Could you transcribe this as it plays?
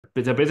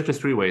there are basically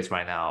three ways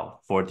right now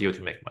for a deal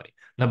to make money.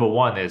 Number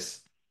one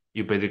is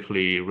you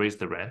basically raise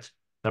the rent.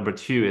 Number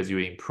two is you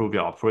improve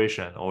your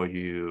operation or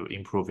you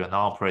improve your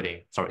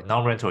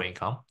non-rental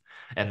income.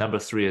 And number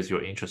three is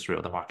your interest rate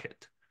of the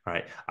market,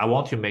 right? I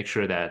want to make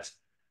sure that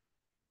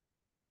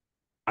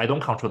I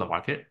don't control the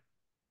market,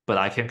 but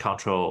I can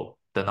control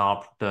the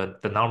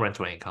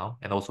non-rental income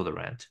and also the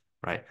rent,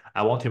 right?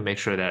 I want to make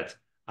sure that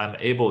I'm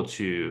able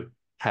to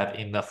have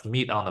enough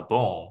meat on the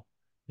bone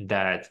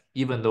that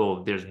even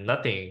though there's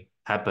nothing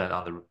happen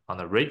on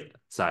the rate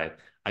side,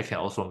 I can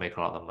also make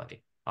a lot of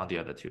money on the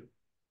other two.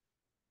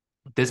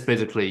 This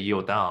basically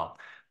yield down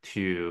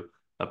to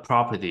a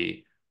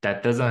property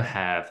that doesn't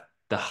have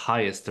the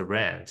highest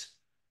rent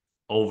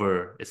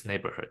over its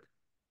neighborhood.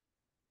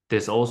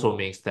 This also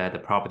means that the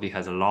property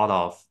has a lot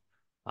of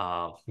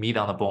meat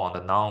on the bone on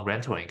the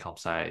non-rental income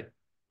side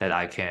that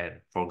I can,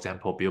 for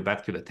example, build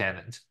back to the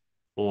tenant,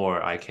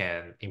 or I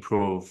can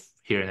improve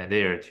here and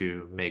there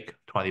to make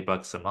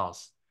 $20 a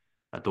month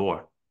a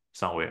door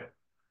somewhere,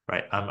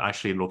 right? I'm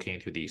actually looking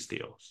into these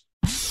deals.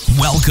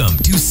 Welcome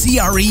to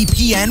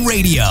CREPN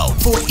Radio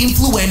for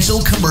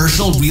influential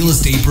commercial real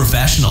estate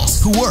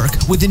professionals who work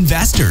with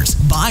investors,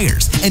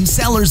 buyers, and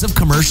sellers of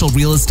commercial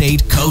real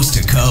estate coast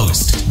to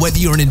coast. Whether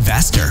you're an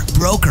investor,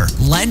 broker,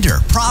 lender,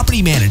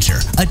 property manager,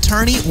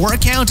 attorney, or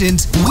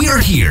accountant,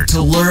 we're here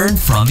to learn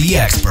from the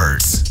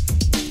experts.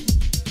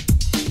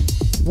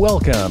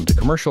 Welcome to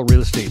Commercial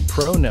Real Estate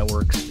Pro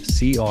Network's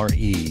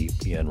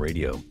CREPN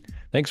Radio.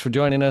 Thanks for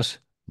joining us.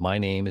 My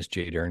name is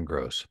J. Darren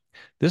Gross.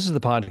 This is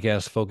the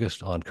podcast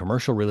focused on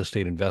commercial real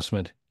estate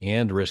investment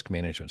and risk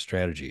management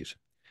strategies.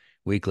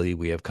 Weekly,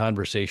 we have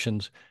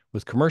conversations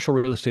with commercial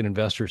real estate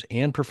investors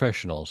and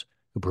professionals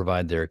who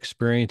provide their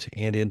experience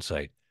and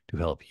insight to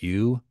help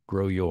you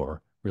grow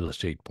your real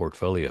estate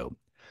portfolio.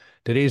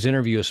 Today's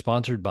interview is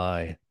sponsored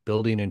by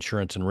Building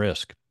Insurance and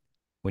Risk.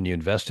 When you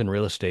invest in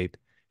real estate,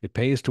 it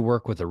pays to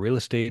work with a real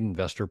estate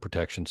investor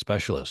protection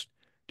specialist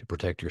to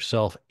protect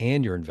yourself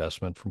and your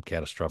investment from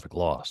catastrophic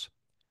loss.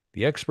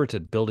 The experts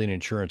at Building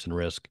Insurance and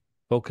Risk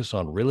focus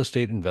on real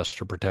estate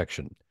investor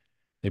protection.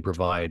 They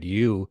provide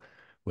you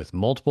with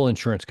multiple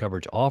insurance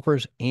coverage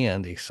offers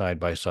and a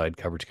side-by-side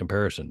coverage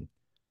comparison.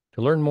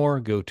 To learn more,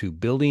 go to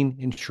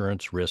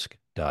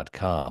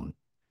buildinginsurancerisk.com.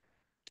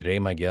 Today,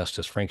 my guest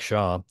is Frank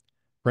Xia.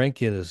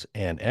 Frank is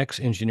an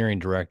ex-engineering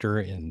director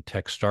in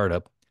tech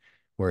startup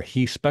where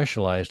he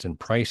specialized in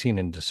pricing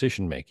and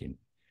decision-making.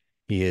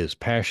 He is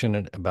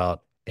passionate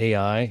about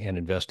AI and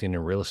investing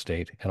in real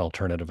estate and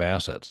alternative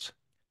assets.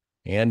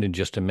 And in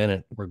just a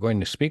minute, we're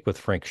going to speak with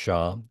Frank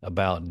Xia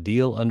about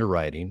deal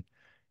underwriting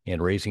and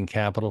raising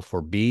capital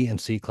for B and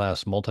C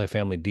class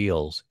multifamily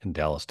deals in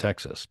Dallas,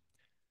 Texas.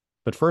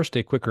 But first,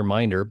 a quick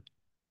reminder,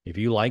 if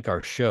you like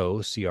our show,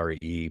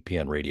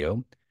 CREPN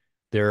Radio,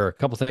 there are a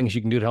couple things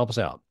you can do to help us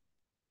out.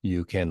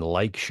 You can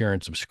like, share,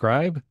 and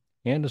subscribe.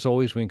 And as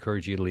always, we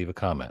encourage you to leave a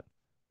comment.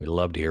 We'd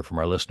love to hear from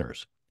our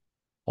listeners.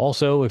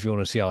 Also, if you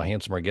want to see how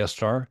handsome our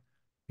guests are,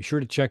 be sure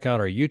to check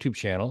out our YouTube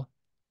channel.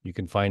 You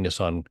can find us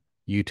on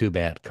YouTube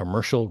at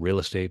Commercial Real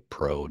Estate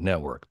Pro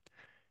Network.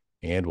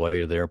 And while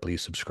you're there,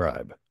 please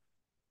subscribe.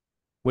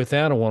 With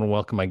that, I want to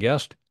welcome my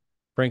guest,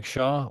 Frank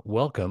Xia.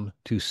 Welcome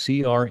to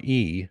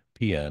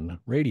CREPN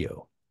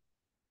Radio.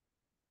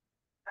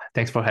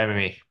 Thanks for having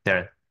me,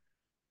 Darren.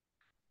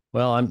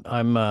 Well,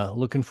 I'm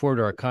looking forward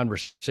to our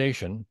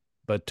conversation.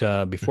 But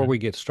before we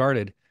get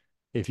started,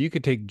 if you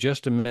could take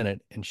just a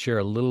minute and share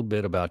a little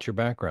bit about your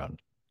background.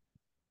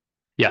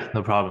 Yeah,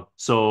 no problem.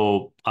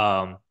 So,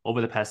 over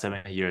the past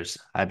 7 years,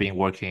 I've been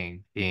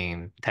working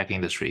in tech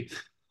industry.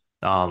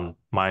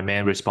 My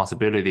main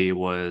responsibility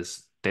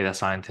was data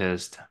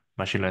scientist,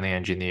 machine learning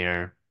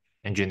engineer,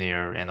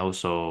 and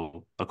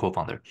also a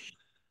co-founder.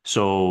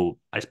 So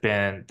I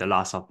spent the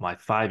last of my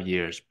 5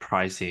 years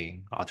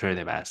pricing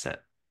alternative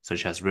asset,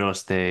 such as real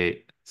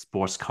estate,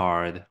 sports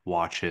card,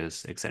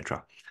 watches,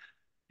 etc.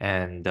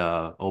 And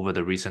over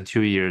the recent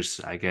 2 years,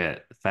 I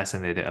get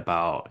fascinated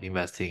about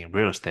investing in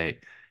real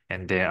estate.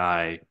 And then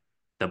I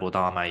doubled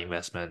down my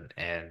investment.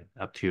 And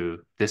up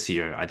to this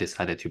year, I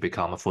decided to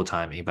become a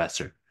full-time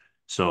investor.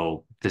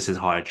 So this is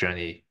how our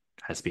journey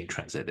has been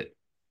transited.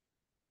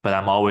 But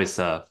I'm always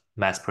a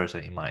math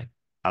person in mind.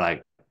 I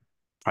like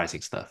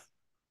pricing stuff.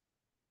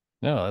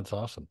 No, that's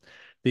awesome.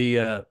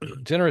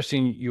 It's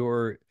interesting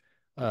your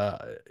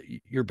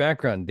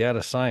background,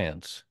 data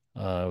science,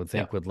 I would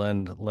think Yeah. would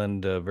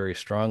lend very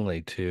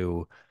strongly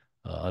to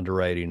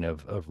underwriting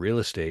of real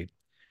estate.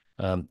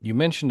 You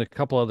mentioned a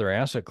couple other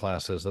asset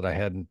classes that I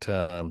hadn't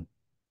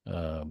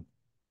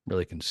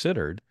really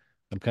considered.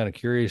 I'm kind of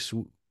curious.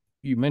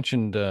 You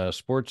mentioned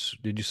sports.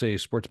 Did you say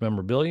sports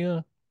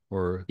memorabilia?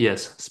 Or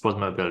Yes, sports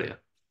memorabilia.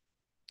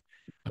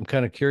 I'm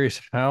kind of curious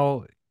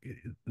how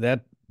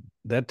that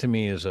that to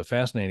me is a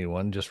fascinating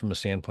one, just from the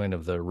standpoint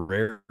of the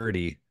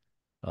rarity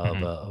of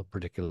Hmm. a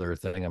particular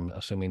thing. I'm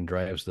assuming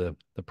drives the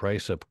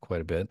price up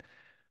quite a bit.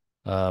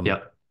 Um,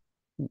 Yeah.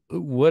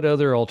 what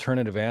other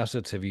alternative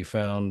assets have you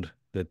found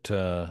that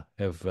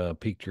have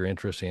piqued your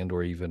interest and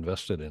or you've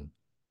invested in?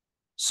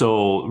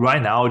 So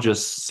right now,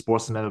 just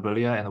sports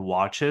memorabilia and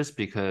watches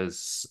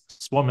because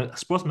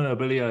sports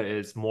memorabilia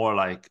is more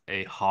like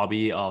a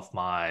hobby of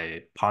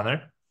my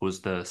partner, who's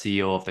the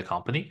CEO of the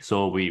company.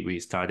 So we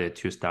started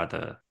to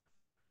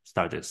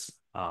start this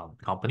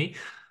company.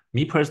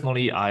 Me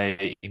personally,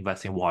 I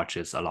invest in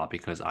watches a lot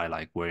because I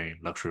like wearing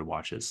luxury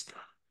watches.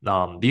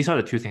 These are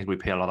the two things we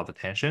pay a lot of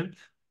attention.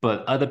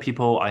 But other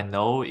people I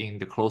know in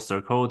the close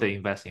circle, they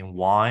invest in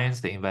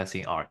wines, they invest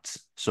in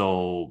arts.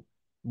 So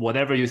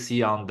whatever you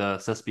see on the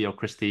Sotheby or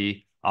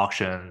Christie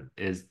auction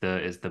is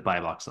the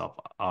buy box of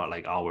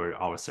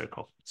our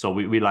circle. So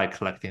we like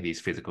collecting these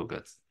physical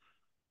goods.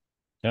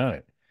 Got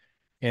it.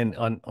 And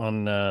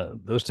on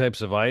those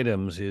types of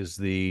items, is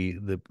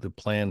the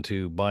plan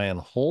to buy and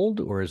hold,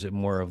 or is it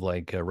more of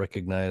like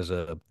recognize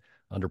a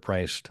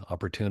underpriced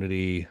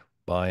opportunity,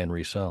 buy and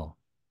resell?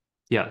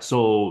 Yeah,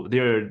 so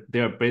there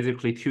are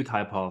basically two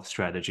type of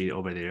strategy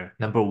over there.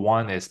 Number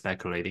one is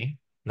speculating.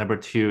 Number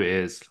two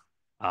is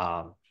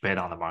bet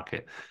on the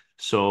market.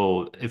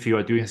 So if you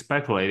are doing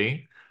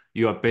speculating,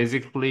 you are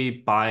basically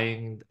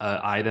buying an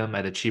item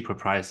at a cheaper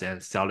price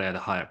and sell it at a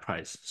higher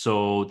price.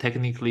 So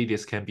technically,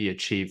 this can be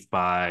achieved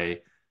by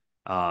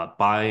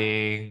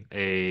buying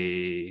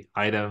a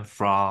item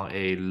from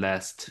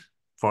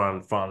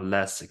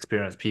less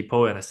experienced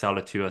people and sell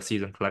it to a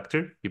seasoned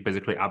collector. You're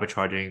basically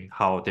arbitraging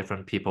how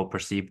different people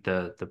perceive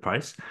the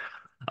price.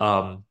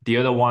 The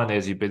other one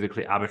is you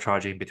basically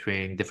arbitraging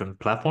between different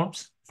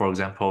platforms. For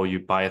example, you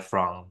buy it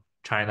from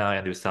China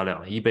and you sell it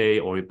on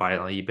eBay, or you buy it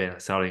on eBay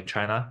and sell it in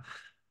China.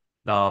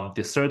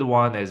 The third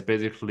one is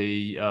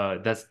basically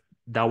that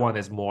one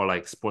is more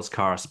like sports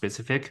car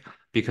specific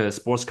because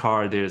sports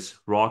car there's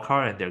raw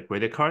car and there's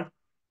graded car.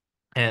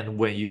 And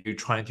when you're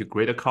trying to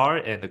grade a car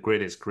and the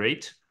grade is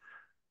great,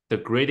 the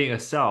grading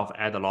itself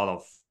add a lot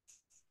of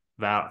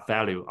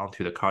value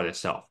onto the card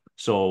itself.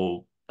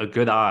 So a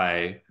good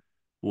eye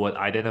would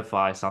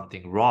identify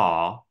something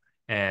raw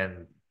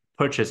and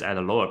purchase at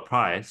a lower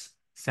price,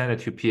 send it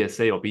to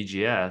PSA or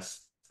BGS,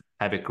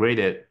 have it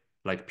graded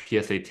like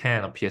PSA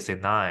 10 or PSA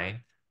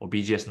 9 or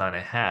BGS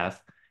 9.5,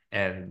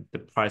 and the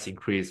price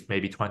increase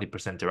maybe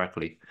 20%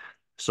 directly.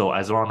 So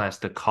as long as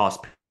the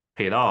cost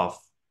paid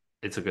off,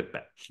 it's a good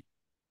bet.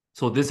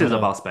 So this is Uh,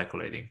 about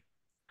speculating.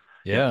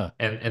 Yeah.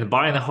 yeah. And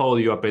buy and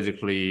hold, you are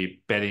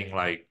basically betting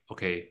like,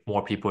 okay,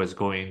 more people is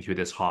going into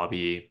this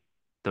hobby.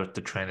 The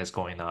trend is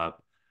going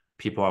up.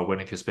 People are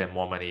willing to spend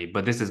more money,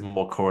 but this is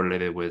more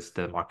correlated with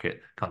the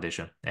market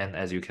condition. And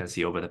as you can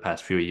see over the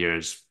past few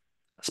years,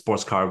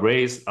 sports car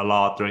raised a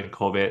lot during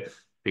COVID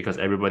because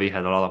everybody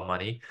had a lot of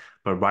money.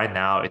 But right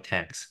now it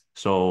tanks.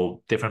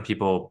 So different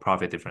people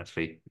profit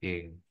differently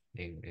in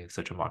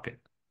such a market.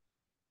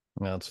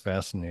 That's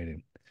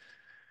fascinating.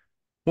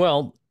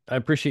 Well, I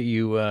appreciate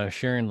you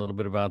sharing a little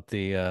bit about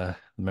the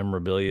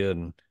memorabilia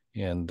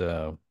and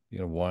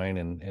wine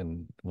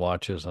and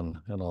watches and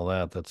all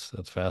that. That's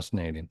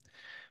fascinating.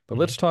 But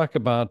let's Mhm. talk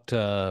about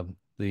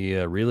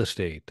the real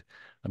estate.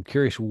 I'm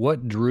curious,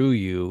 what drew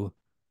you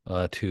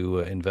to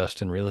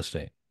invest in real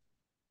estate?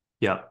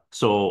 Yeah.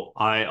 So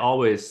I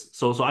always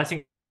so I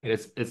think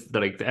it's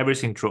like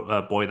everything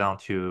boiled down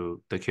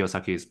to the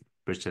Kiyosaki's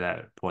Bridge to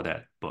That Poor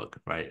Dad book,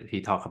 right?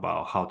 He talked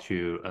about how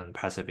to earn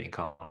passive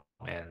income,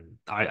 and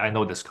I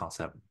know this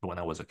concept when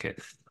I was a kid,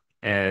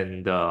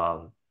 and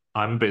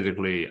I'm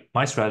basically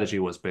my strategy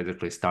was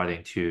basically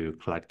starting to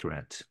collect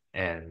rent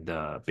and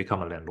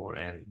become a landlord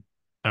and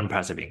earn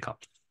passive income,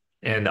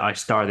 and I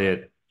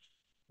started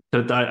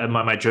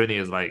my journey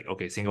is like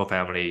okay, single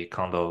family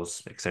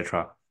condos,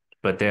 etc.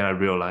 But then I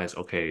realized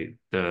okay,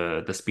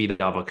 the speed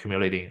of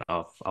accumulating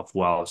of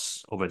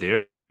wealth over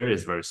there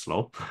is very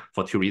slow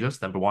for two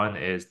reasons. Number one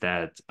is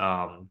that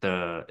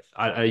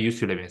I used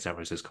to live in San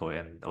Francisco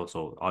and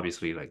also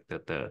obviously like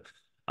the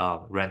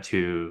rent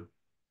to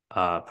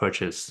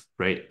purchase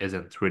rate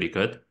isn't really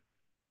good.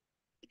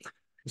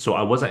 So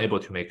I wasn't able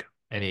to make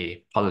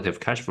any positive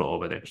cash flow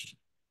over there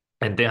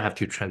and then have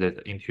to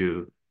transit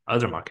into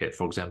other market,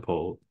 for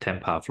example,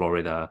 Tampa,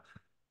 Florida,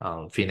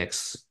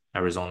 Phoenix,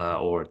 Arizona,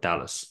 or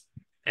Dallas.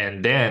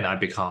 And then I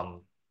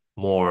become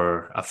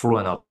more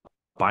affluent of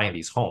buying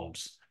these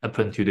homes up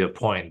until the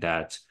point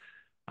that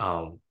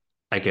um,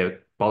 I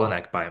get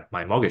bottlenecked by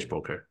my mortgage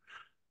broker.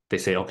 They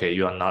say, okay,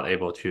 you are not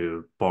able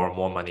to borrow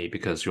more money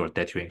because your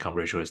debt to income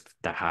ratio is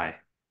that high.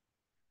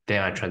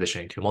 Then I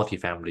transition into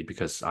multifamily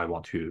because I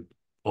want to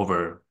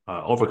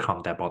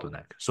overcome that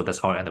bottleneck. So that's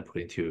how I end up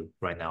putting two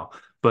right now.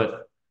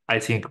 But I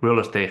think real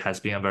estate has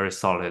been a very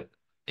solid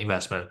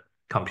investment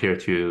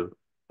compared to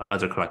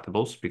other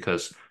collectibles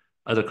because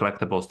other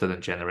collectibles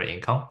didn't generate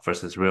income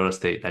versus real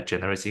estate that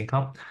generates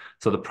income.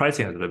 So the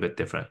pricing is a little bit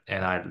different.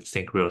 And I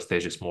think real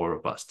estate is more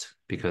robust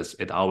because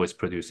it always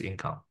produces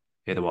income.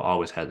 It will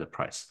always have a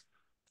price.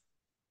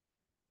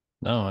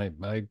 No,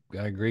 I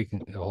agree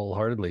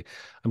wholeheartedly.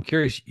 I'm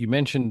curious. You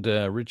mentioned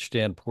Rich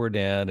Dad Poor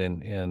Dad,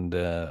 and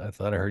I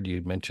thought I heard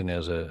you mention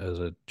as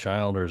a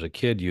child or as a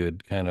kid you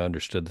had kind of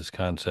understood this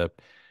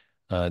concept.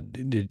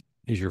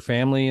 Is your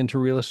family into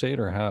real estate,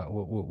 or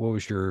what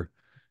was your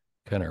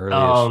kind of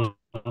earliest?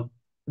 Um,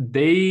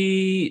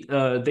 They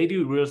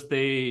do real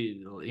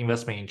estate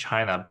investment in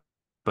China,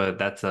 but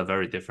that's a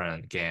very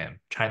different game.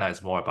 China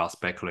is more about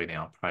speculating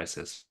on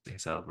prices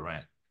instead of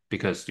rent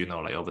because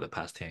like over the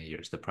past 10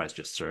 years the price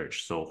just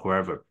surged. So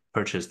whoever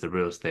purchased the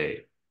real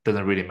estate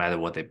doesn't really matter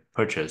what they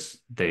purchase,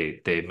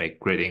 they make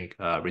great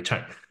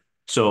return.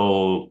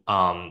 So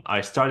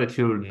I started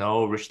to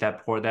know Rich Dad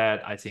Poor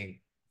Dad, I think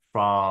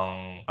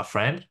from a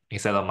friend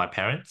instead of my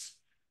parents.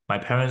 My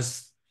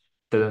parents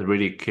didn't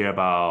really care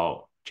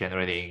about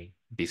generating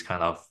these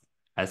kind of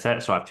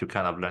assets, so I have to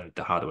kind of learn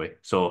the hard way.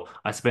 So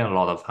I spent a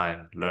lot of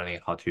time learning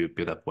how to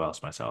build up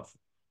wealth myself.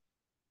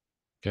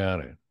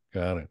 Got it.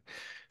 Got it.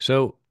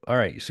 So, all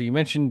right. So you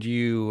mentioned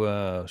you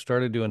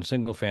started doing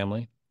single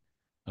family.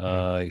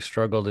 Mhm. You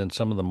struggled in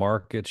some of the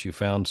markets. You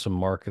found some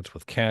markets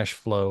with cash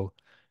flow,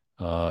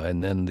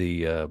 and then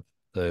the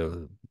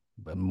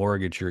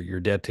mortgage, your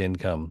debt to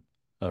income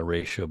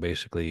ratio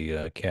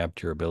basically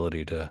capped your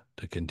ability to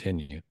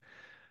continue.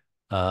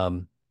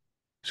 Um,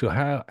 so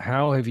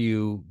how have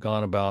you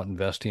gone about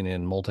investing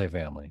in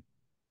multifamily?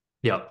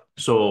 Yeah.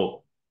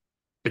 So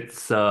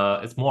it's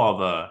more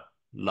of a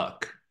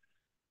luck.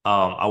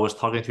 I was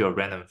talking to a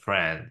random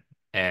friend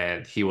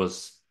and he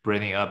was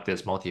bringing up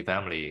this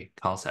multifamily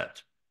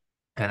concept.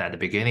 And at the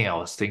beginning, I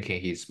was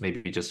thinking he's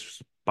maybe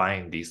just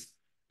buying these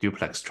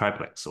duplex,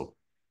 triplex, or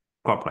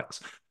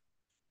quadplex.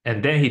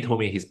 And then he told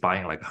me he's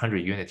buying like 100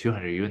 unit,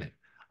 200 unit.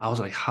 I was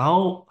like,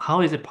 how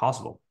is it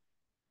possible?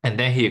 And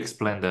then he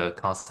explained the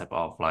concept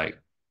of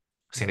like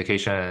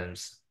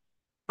syndications,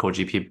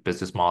 co-GP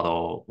business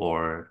model,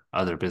 or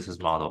other business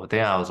model.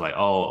 Then I was like,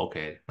 oh,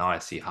 okay, now I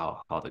see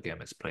how the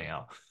game is playing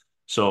out.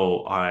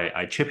 So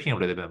I chipped in a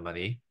little bit of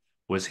money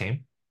with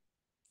him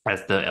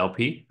as the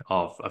LP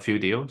of a few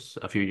deals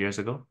a few years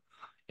ago.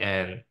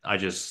 And I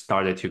just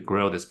started to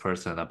grill this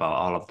person about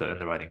all of the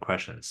underwriting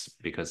questions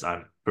because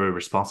I'm very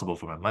responsible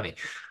for my money.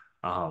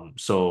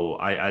 So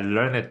I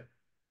learned it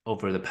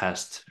over the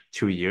past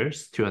 2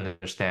 years to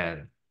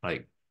understand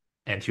like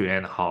end to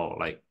end how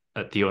like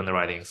a deal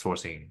underwriting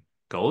sourcing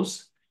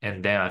goes.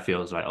 And then I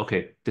feel it's like,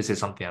 okay, this is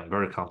something I'm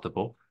very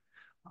comfortable.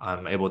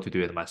 I'm able to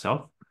do it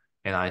myself.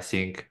 And I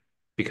think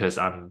because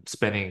I'm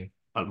spending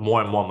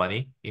more and more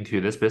money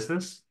into this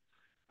business,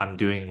 I'm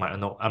doing my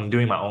own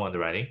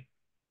underwriting.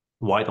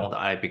 Why don't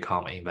I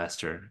become an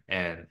investor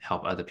and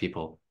help other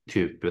people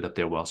to build up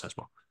their wealth as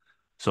well?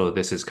 So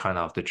this is kind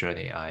of the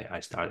journey I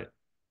started.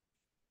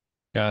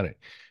 Got it.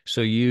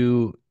 So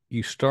you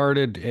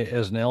started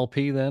as an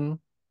LP then?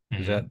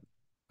 Is that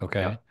Hmm.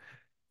 okay? Yeah.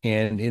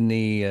 And in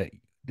the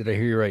did I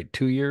hear you right?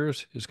 2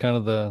 years is kind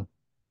of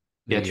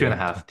Yeah, the two and a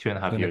two half and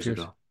a half years years.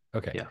 ago.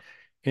 Okay. Yeah.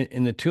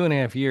 In the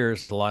 2.5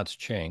 years, a lot's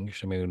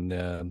changed. I mean,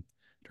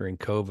 during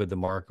COVID, the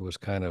market was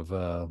kind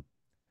of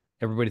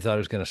everybody thought it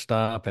was going to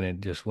stop, and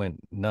it just went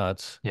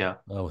nuts Yeah.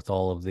 with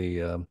all of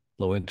the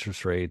low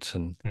interest rates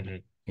Hmm.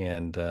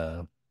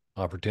 and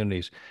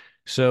opportunities.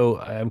 So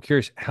I'm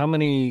curious, how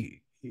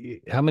many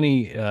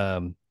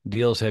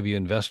deals have you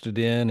invested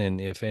in,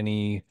 and if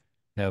any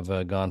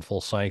have gone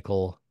full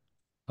cycle?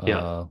 Yeah.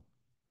 Uh,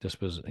 this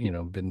was,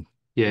 been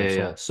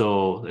Yeah.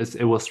 sold. So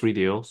it was three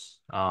deals,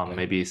 Okay.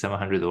 maybe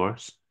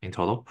 $700 in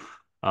total.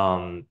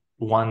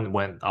 One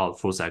went out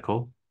full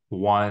cycle.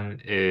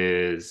 One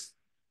is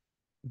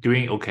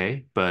doing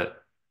okay,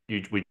 but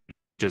we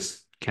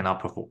just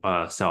cannot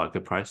sell at a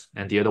good price.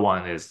 And the other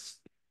one is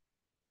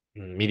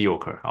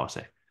mediocre, I would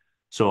say.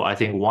 So I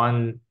think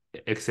one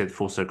exit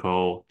full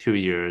circle, 2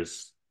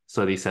 years,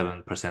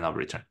 37% of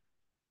return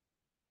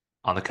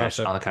on the Oh, cash,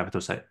 on the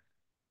capital side.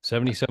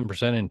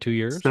 77% in 2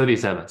 years?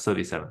 37,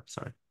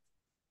 sorry.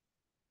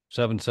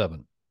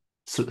 7.7.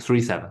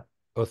 37.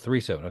 Oh,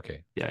 3.7.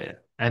 Okay. Yeah.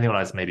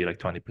 Annualized maybe like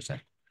 20%.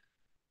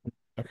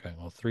 Okay.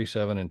 Well,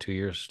 3.7 in 2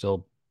 years,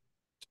 still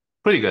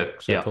Pretty good. Yeah.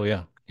 acceptable.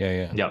 Yeah. Yeah.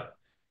 Yeah. Yeah.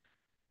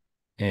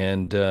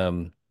 And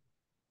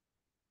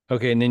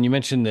okay. And then you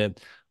mentioned that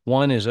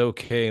one is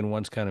okay and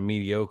one's kind of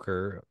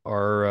mediocre.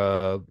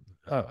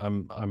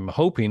 I'm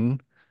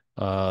hoping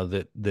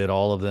that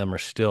all of them are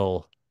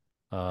still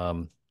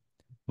um,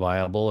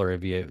 viable, or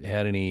have you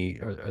had any?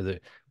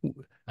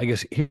 I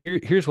guess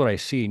here's what I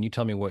see, and you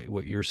tell me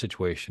what your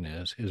situation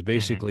is. Is Hmm.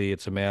 basically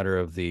it's a matter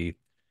of the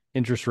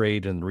interest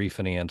rate and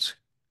refinance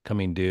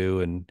coming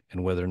due, and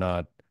whether or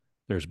not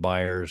there's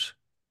buyers,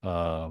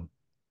 um,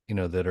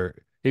 that are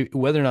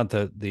whether or not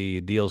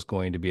the deal's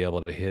going to be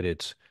able to hit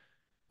its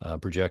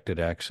projected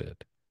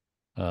exit.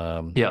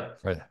 Yeah.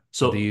 Right? Are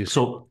So these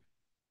so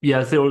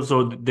yeah,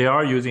 so they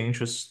are using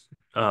interest,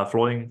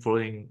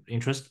 floating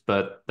interest,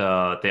 but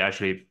they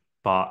actually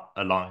bought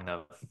a long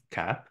enough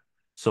cap.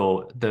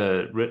 So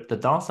the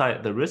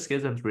downside, the risk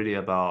isn't really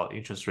about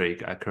interest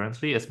rate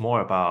currently. It's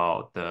more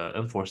about the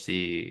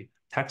unforeseen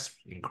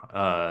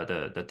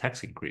the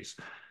tax increase,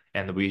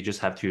 and we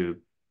just have to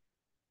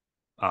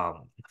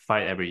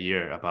fight every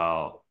year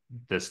about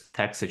this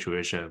tax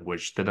situation,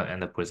 which didn't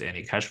end up with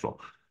any cash flow.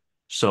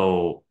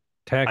 So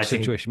I tax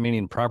think situation,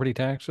 meaning property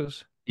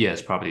taxes?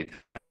 yes, property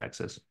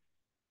taxes.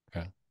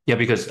 Okay. Yeah,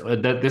 because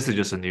this is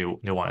just a new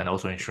one, and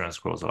also insurance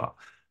grows a lot.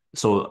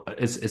 So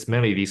it's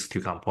mainly these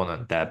two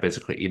components that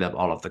basically eat up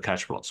all of the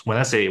cash flows. When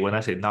I say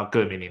not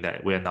good, meaning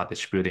that we're not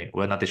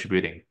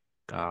distributing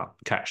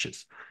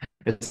cashes.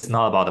 It's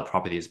not about the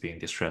properties being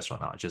distressed or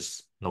not,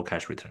 just no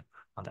cash return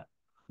on that.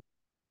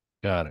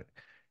 Got it.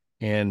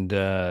 And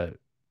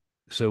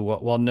so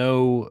while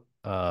no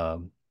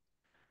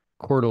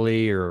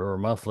quarterly or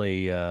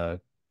monthly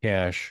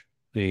cash,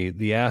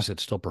 the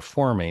asset's still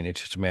performing.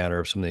 It's just a matter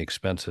of some of the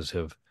expenses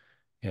have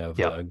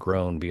Yep.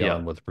 grown beyond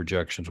Yep. what the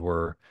projections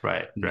were,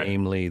 Right. Right.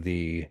 namely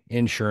the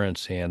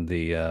insurance and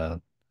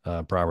the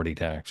property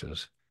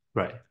taxes.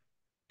 Right.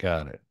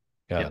 Got it.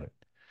 Got Yep. it.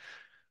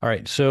 All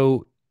right.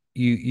 So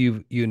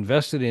you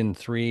invested in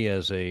three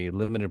as a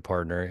limited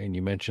partner, and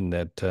you mentioned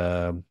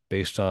that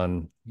based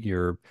on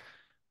your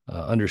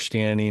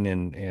understanding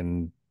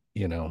and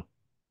you know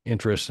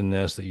interest in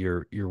this, that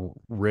you're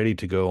ready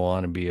to go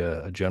on and be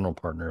a general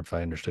partner, if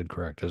I understood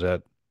correct. Is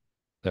that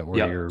where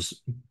Yep. you're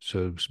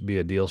so be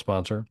a deal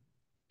sponsor?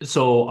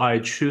 So I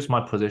choose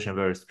my position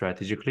very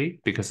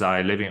strategically because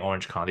I live in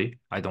Orange County.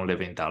 I don't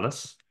live in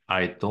Dallas.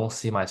 I don't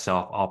see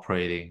myself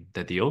operating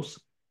the deals.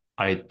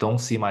 I don't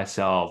see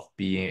myself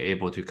being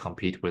able to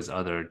compete with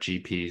other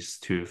GPs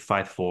to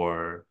fight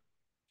for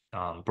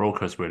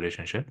brokers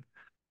relationship.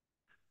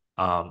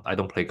 I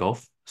don't play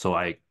golf, so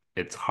I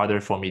it's harder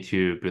for me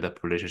to build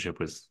up relationship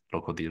with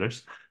local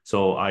dealers.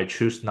 So I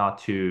choose not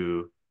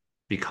to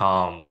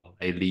become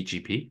a lead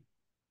GP.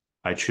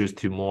 I choose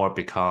to more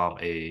become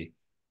a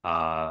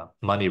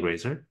money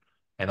raiser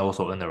and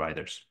also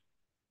underwriters.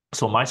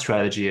 So my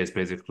strategy is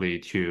basically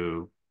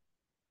to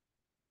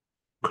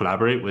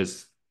collaborate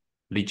with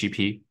lead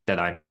GP that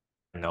I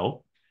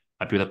know.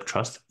 I build up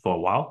trust for a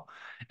while,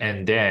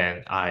 and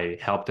then I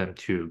help them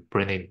to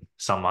bring in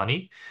some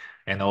money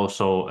and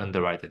also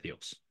underwrite the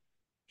deals.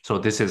 So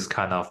this is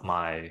kind of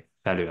my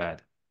value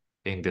add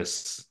in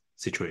this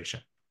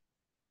situation.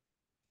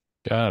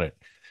 Got it.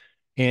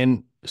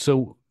 And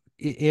so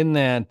in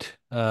that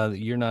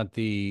you're not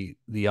the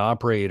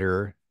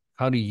operator,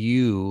 how do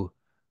you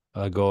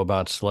go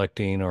about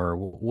selecting, or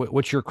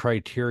what's your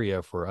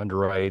criteria for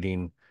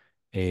underwriting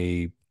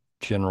a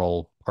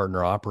general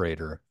partner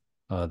operator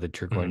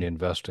that you're going to Mhm.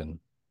 invest in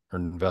or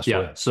invest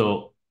Yeah. with?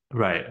 So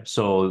right.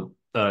 So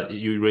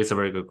you raised a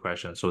very good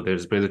question. So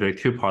there's basically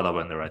two part of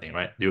underwriting,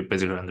 right? You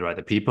basically underwrite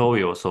the people.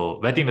 You also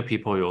vetting the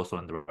people. You also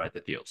underwrite the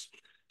deals.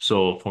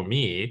 So for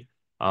me,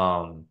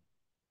 um,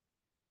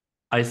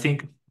 I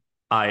think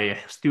I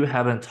still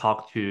haven't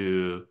talked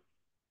to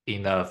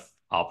enough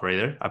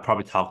operator. I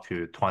probably talked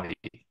to 20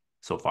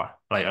 so far.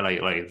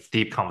 Like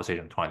deep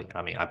conversation 20.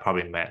 I mean, I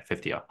probably met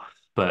 50 of,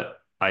 but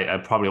I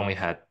probably only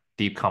had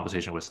deep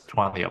conversation with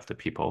 20 of the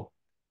people.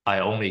 I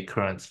only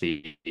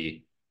currently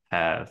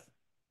have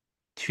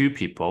two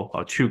people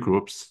or two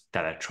groups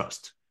that I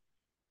trust.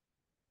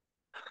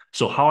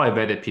 So how I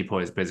vetted people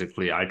is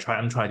basically I'm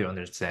trying to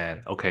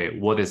understand, okay,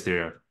 what is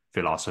their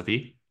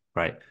philosophy,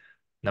 right?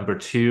 Number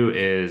two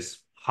is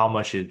how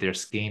much is their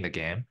skin in the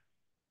game,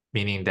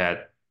 meaning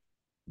that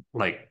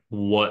like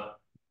what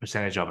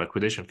percentage of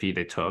acquisition fee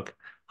they took,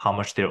 how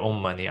much their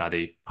own money are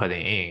they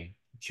putting in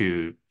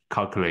to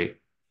calculate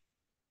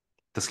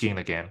the skin in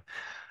the game.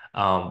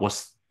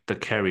 What's the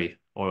carry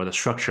or the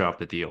structure of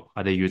the deal?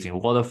 Are they using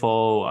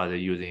waterfall? Are they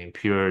using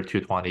pure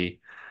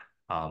 220?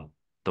 Um,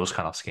 those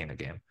kind of skin in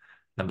the game.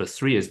 Number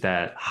three is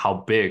that how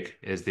big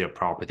is their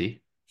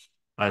property?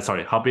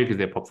 Sorry, how big is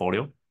their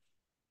portfolio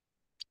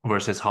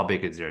versus how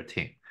big is their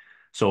team?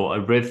 So a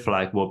red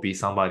flag will be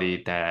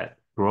somebody that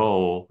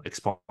grow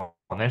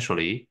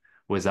exponentially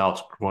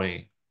without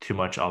growing too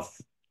much of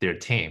their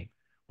team,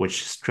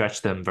 which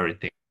stretch them very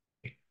thin.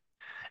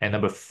 And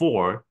number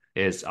four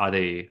is are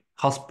they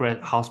house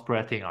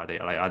spreading? Are they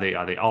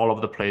all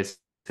over the places?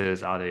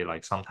 Are they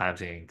like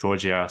sometimes in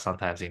Georgia,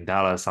 sometimes in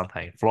Dallas,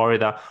 sometimes in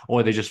Florida,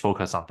 or they just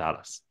focus on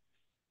Dallas?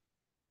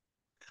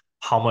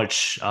 How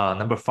much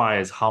number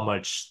five is how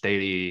much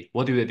daily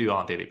what do they do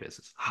on a daily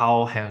basis?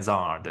 How hands-on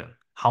are they?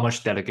 How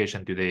much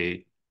delegation do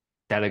they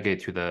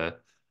delegate to the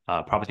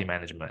property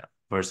management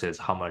versus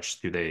how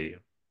much do they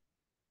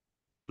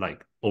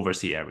like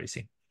oversee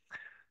everything?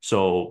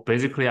 So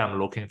basically I'm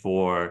looking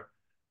for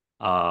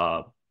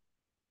uh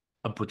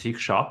a boutique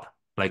shop,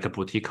 like a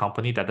boutique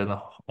company that doesn't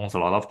owns a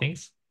lot of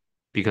things.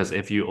 Because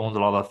if you own a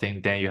lot of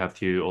things, then you have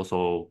to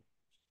also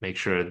make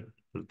sure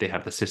they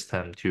have the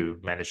system to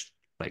manage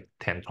like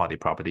 10, 20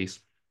 properties.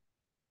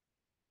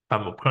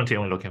 I'm currently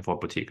only looking for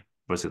boutique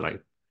versus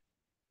like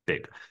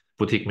big.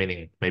 Boutique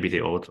meaning maybe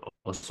they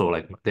also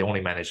like they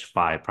only manage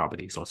five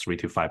properties or 3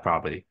 to 5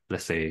 property.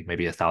 Let's say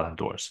maybe 1,000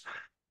 doors.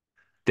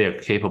 They're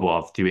capable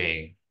of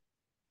doing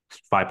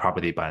five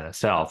property by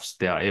themselves.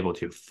 They are able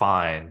to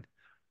find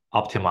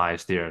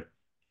optimize their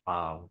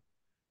um,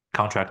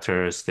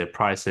 contractors, their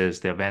prices,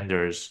 their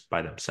vendors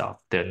by themselves.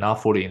 They're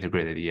not fully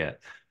integrated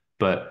yet,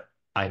 but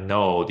I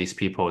know these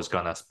people is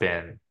gonna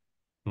spend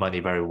money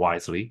very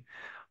wisely.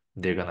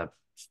 They're gonna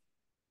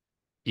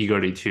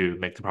eagerly to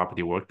make the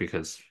property work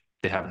because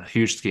they have a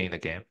huge skin in the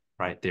game,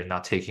 right? They're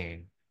not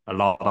taking a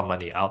lot of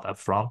money out up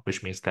front,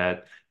 which means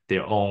that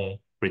their own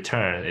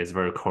return is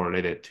very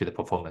correlated to the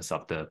performance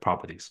of the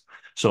properties.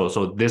 So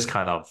this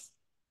kind of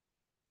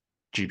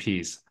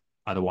GPs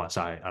are the ones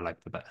I like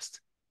the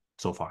best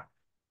so far.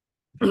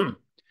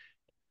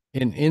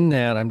 In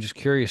that, I'm just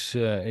curious,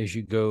 as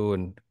you go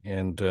and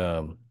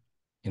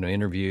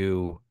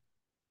interview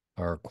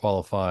or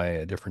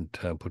qualify different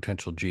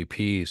potential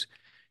GPs,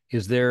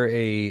 is there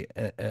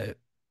an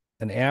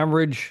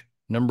average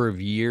number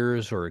of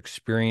years or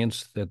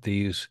experience that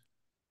these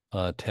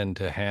tend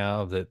to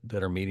have that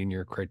are meeting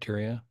your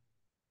criteria?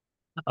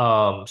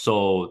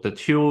 So the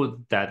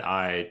two that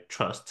I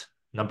trust,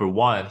 number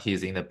one,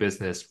 he's in the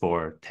business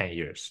for 10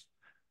 years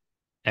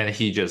and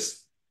he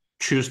just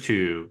choose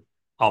to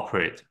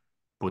operate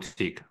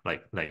boutique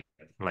like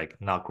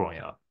not growing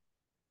up.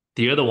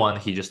 The other one,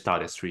 he just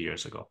started 3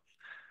 years ago.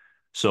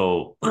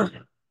 So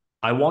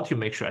I want to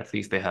make sure at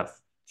least they have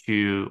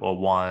two or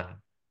one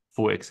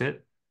full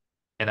exit.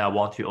 And I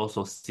want to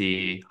also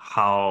see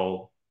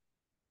how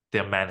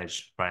they're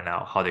managed right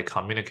now, how they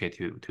communicate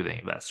to the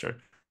investor.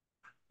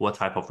 What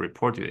type of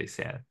report do they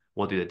send?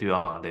 What do they do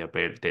on their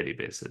daily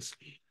basis?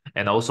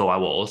 And also, I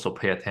will also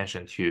pay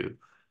attention to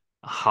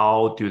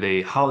how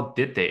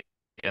did they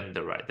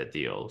underwrite the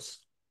deals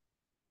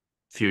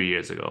a few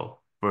years ago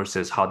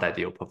versus how that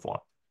deal performed.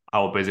 I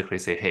will basically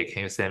say, hey,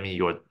 can you send me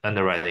your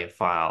underwriting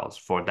files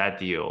for that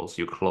deals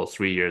you closed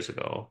 3 years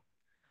ago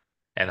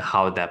and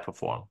how did that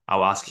perform?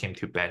 I'll ask him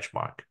to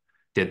benchmark.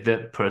 Did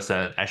that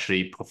person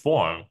actually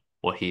perform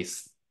what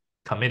he's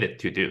committed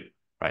to do?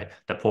 Right?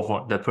 The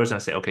person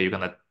say, okay, you're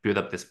gonna build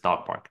up this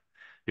dog park.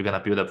 You're gonna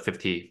build up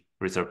 50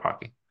 reserve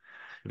parking.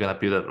 You're gonna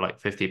build up like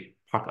 50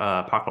 park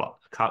lot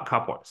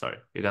carport. Sorry,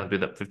 you're gonna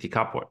build up 50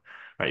 carport.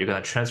 Right? You're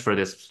gonna transfer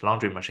this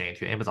laundry machine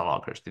to Amazon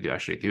lockers. Did you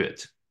actually do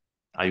it?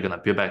 Are you gonna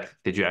build back?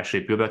 Did you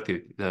actually build back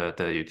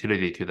the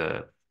utility to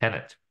the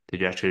tenant?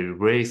 Did you actually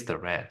raise the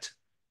rent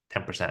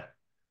 10%?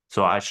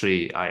 So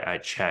actually, I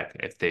check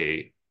if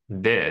they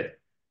did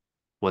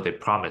what they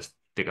promised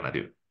they're gonna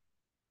do.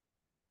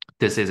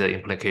 This is an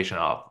implication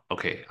of,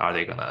 okay, are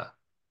they gonna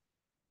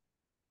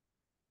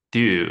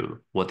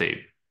do what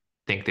they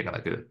think they're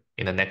gonna do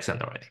in the next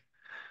underwriting?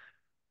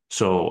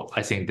 So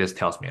I think this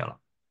tells me a lot.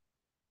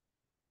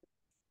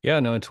 Yeah,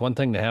 no, it's one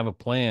thing to have a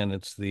plan.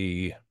 It's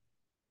the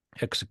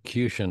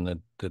execution that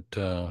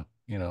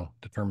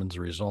determines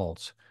the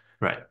results.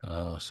 Right.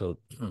 So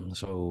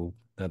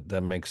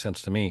that makes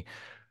sense to me.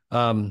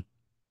 Um,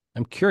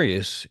 I'm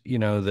curious,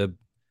 the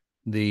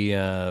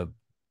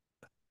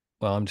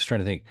well, I'm just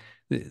trying to think.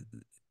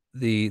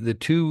 The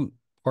two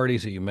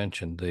parties that you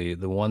mentioned,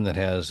 the one that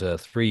has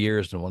 3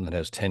 years and one that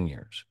has 10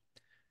 years.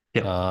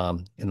 Yeah.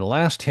 In the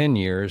last 10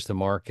 years, the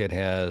market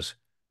has,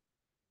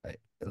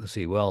 let's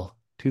see, well,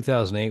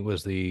 2008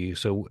 was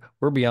so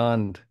we're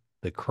beyond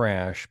the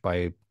crash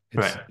by, it's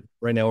Right.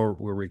 right now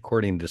we're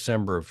recording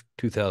December of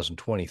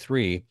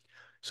 2023.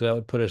 So that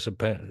would put us,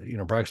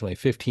 approximately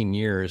 15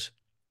 years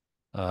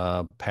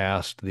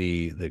past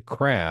the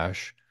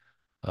crash.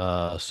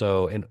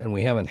 And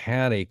we haven't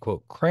had a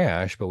quote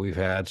crash, but we've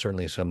had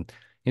certainly some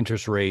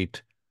interest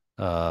rate,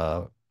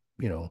 uh,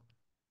 you know,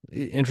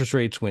 interest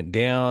rates went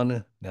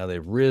down. Now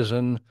they've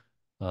risen,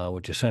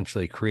 which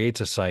essentially creates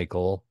a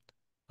cycle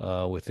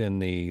within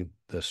the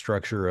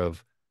structure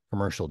of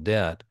commercial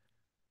debt.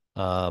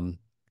 Um,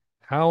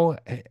 how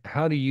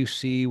do you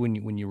see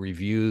when you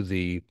review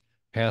the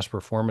past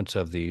performance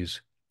of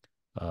these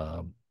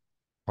uh,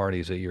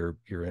 parties that you're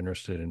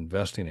interested in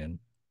investing in?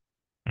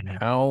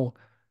 Mhm. How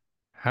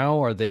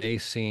how are they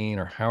seeing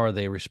or how are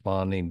they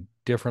responding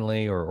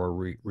differently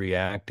or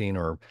reacting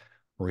or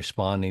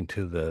responding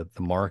to the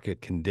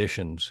market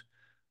conditions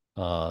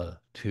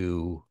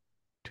to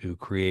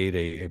create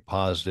a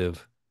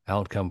positive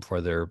outcome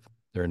for their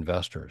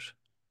investors?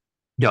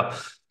 Yeah.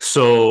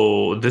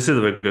 So this is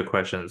a very good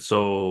question.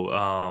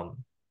 So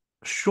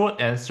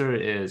short answer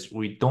is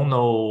we don't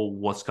know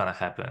what's gonna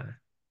happen.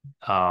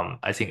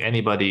 I think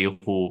anybody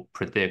who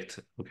predict,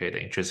 okay,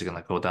 the interest is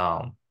gonna go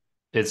down,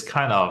 it's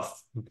kind of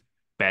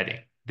betting.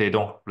 They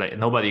don't like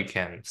nobody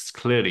can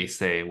clearly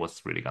say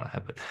what's really gonna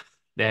happen.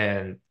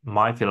 Then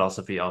my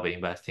philosophy of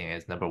investing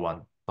is number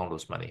one, don't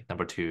lose money.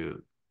 Number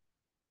two,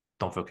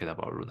 don't forget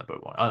about rule number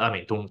one. I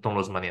mean, don't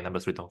lose money. And number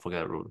three, don't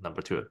forget rule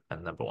number two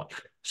and number one.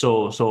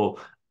 So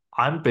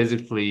I'm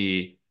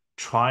basically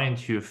trying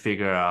to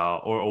figure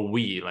out, or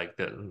we like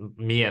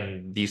me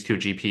and these two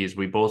GPs,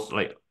 we both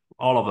like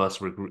all of us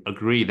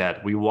agree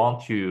that we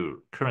want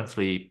to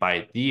currently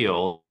buy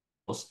deals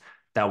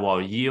that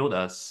will yield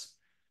us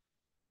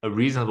a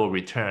reasonable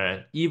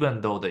return, even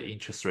though the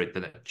interest rate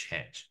didn't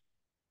change.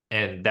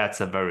 And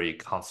that's a very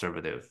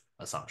conservative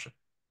assumption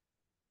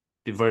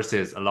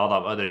versus a lot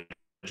of other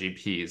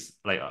GPs.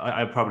 Like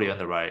I probably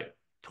underwrite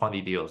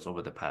 20 deals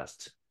over the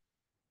past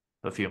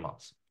a few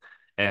months.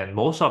 And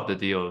most of the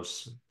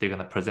deals, they're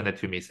gonna present it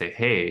to me, say,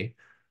 hey,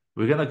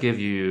 we're gonna give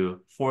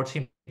you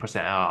 14%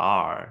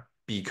 IRR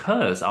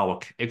because our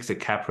exit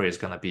cap rate is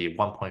gonna be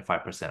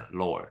 1.5%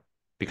 lower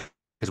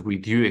because we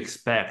do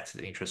expect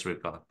the interest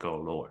rate gonna go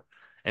lower.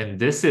 And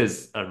this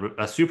is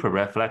a super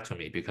red flag to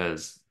me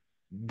because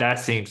that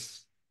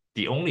seems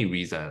the only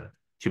reason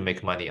to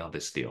make money on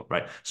this deal,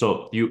 right?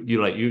 So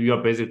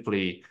you're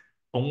basically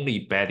only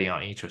betting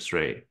on interest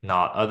rate,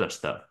 not other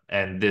stuff.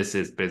 And this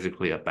is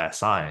basically a bad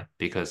sign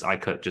because I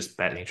could just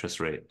bet interest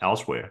rate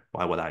elsewhere.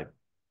 Why would I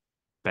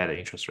bet an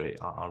interest rate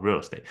on real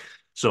estate?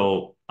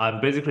 So I'm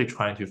basically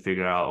trying to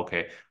figure out,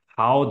 okay,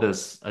 how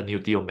does a new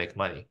deal make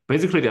money?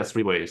 Basically, there's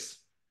three ways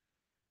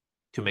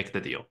to make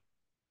the deal.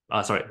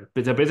 Sorry,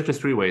 but there are basically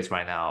three ways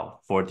right now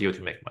for a deal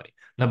to make money.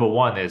 Number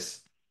one is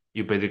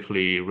you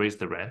basically raise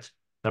the rent.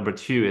 Number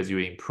two is you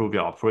improve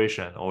your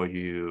operation or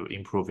you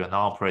improve your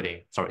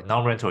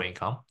non-rental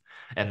income.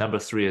 And number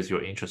three is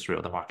your interest rate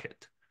of the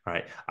market,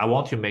 right? I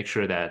want to make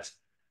sure that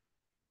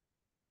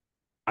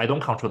I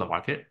don't control the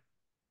market,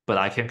 but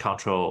I can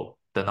control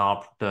the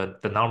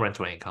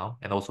non-rental income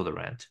and also the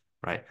rent,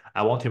 right?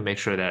 I want to make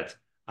sure that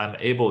I'm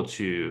able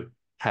to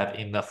have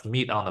enough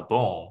meat on the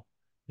bone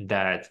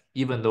that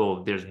even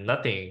though there's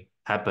nothing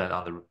happen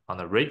on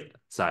the rate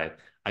side,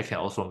 I can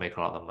also make a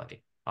lot of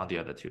money on the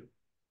other two.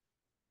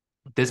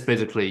 This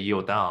basically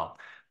yield down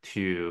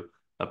to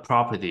a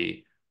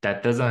property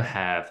that doesn't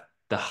have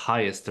the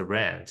highest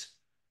rent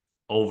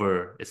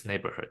over its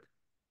neighborhood.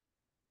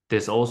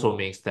 This also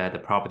means that the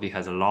property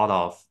has a lot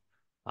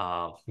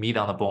of meat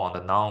on the bone on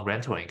the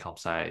non-rental income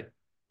side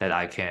that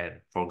I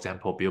can, for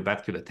example, bill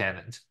back to the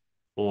tenant,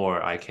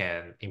 or I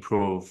can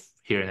improve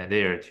here and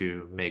there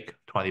to make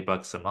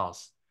 $20 a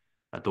month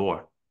a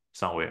door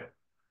somewhere,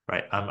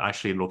 right? I'm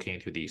actually looking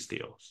into these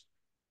deals.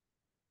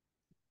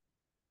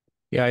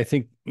 Yeah, I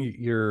think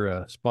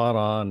you're spot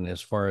on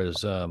as far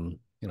as I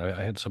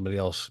had somebody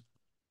else,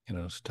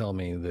 tell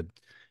me that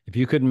if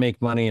you couldn't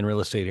make money in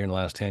real estate here in the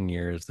last 10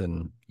 years,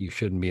 then you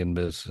shouldn't be in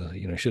business,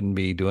 shouldn't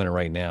be doing it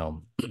right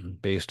now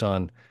based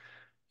on,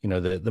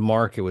 the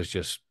market was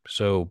just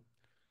so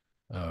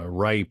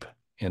ripe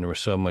and there was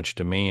so much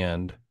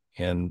demand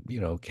and,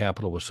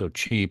 capital was so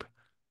cheap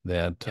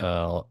that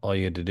Yeah, all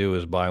you had to do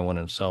was buy one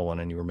and sell one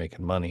and you were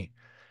making money.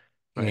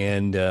 right.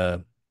 And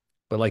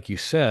but like you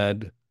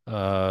said,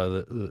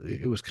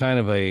 it was kind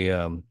of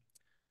a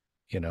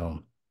you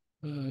know,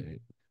 uh,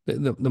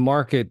 the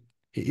market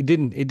it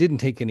didn't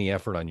take any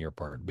effort on your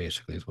part,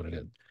 basically, is what it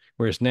is.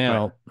 Whereas Right.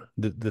 now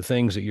the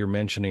things that you're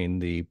mentioning,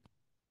 the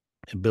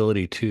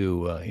ability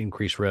to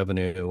increase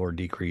revenue or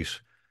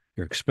decrease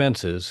your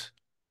expenses,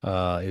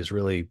 is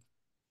really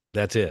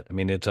that's it. I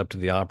mean, it's up to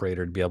the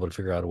operator to be able to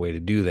figure out a way to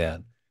do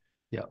that,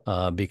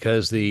 Yeah.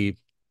 because the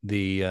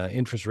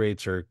interest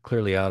rates are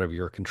clearly out of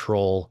your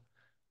control.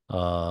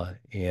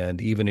 And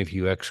even if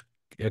you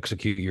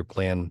execute your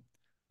plan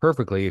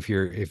perfectly, if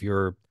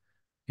your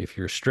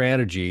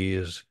strategy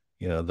is,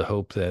 the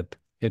hope that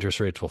interest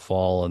rates will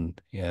fall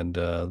and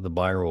the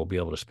buyer will be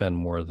able to spend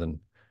more than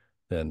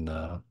in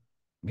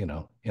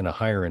a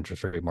higher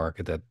interest rate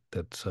market,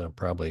 that's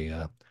probably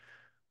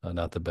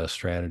not the best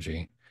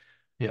strategy.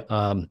 Yeah.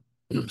 Um,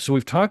 so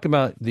we've talked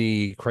about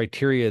the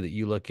criteria that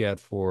you look at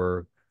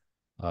for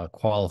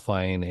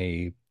qualifying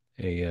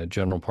a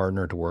general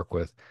partner to work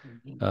with.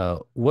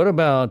 What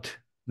about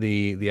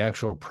the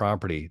actual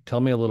property?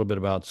 Tell me a little bit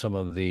about some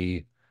of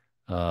the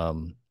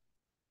um,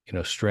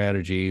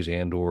 strategies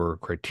and or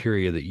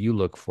criteria that you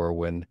look for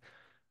when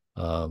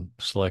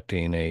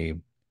selecting a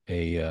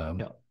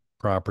Yeah.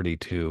 property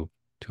to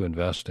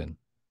invest in.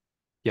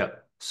 Yeah.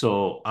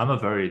 So I'm a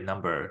very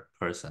number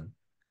person.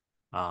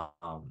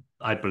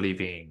 I believe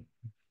in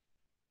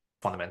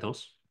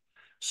fundamentals.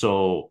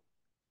 So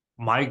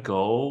my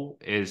goal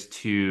is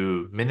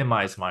to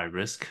minimize my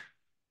risk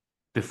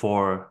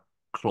before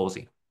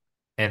closing,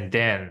 and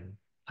then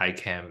I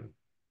can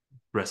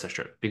rest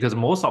assured because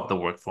most of the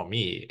work for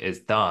me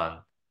is done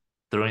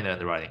during the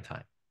underwriting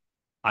time.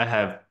 I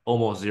have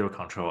almost zero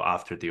control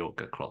after deal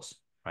get closed,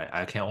 right?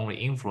 I can only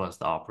influence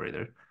the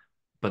operator,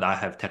 but I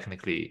have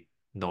technically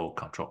no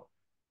control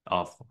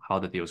of how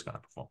the deal is going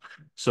to perform.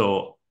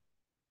 So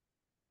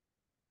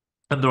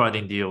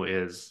underwriting deal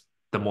is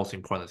the most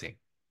important thing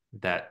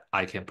that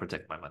I can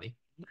protect my money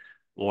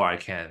or I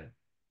can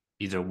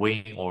either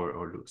win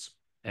or lose.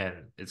 And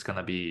it's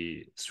gonna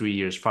be 3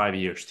 years, 5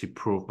 years to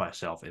prove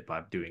myself if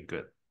I'm doing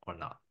good or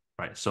not.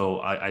 Right.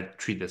 So I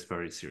treat this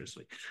very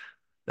seriously.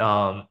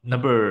 So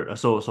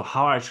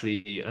how I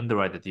actually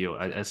underwrite the deal.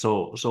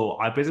 So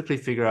I basically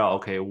figure out,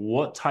 okay,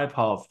 what type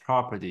of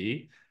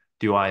property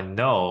do I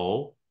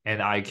know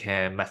and I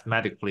can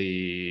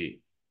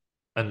mathematically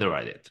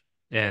underwrite it.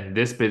 And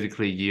this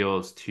basically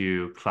yields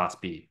to class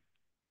B,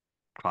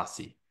 class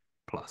C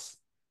plus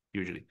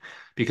usually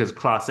because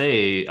class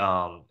A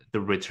the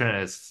return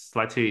is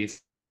slightly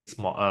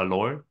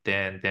lower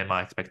than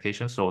my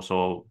expectations.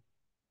 So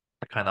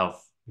I kind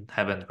of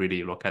haven't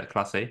really looked at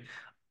class A.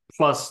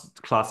 Plus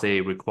class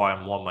A require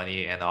more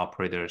money and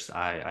operators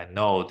I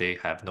know they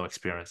have no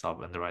experience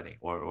of underwriting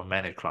or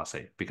manage class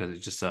A because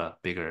it's just a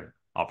bigger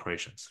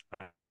operations.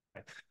 Right?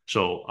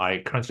 So I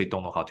currently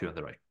don't know how to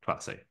underwrite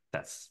class A.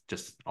 That's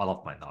just all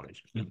of my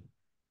knowledge.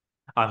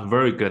 I'm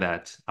very good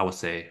at, I would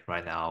say,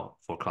 right now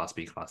for Class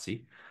B, Class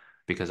C,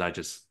 because I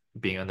just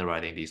been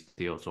underwriting these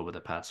deals over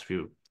the past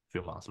few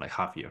months, like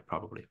half year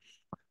probably.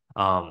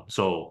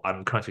 So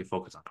I'm currently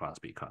focused on Class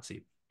B, Class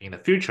C. In the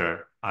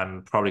future,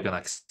 I'm probably gonna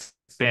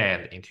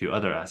expand into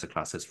other asset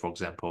classes. For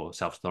example,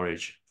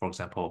 self-storage. For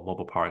example,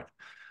 mobile park.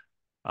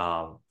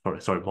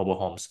 Sorry, mobile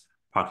homes,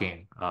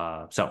 parking,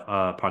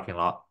 parking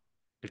lot,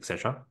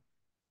 etc.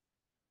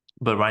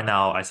 But right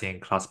now, I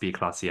think Class B,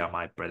 Class C are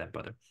my bread and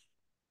butter.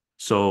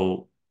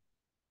 So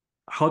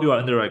how do I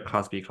underwrite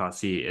Class B, Class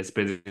C? It's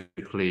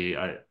basically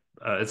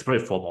it's a very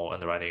formal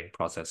underwriting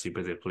process. You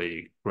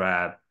basically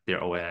grab their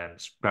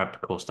OMs, grab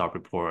the CoStar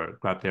report,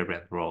 grab their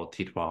rent roll,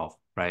 T12,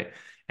 right?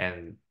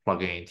 And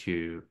plug it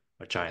into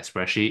a giant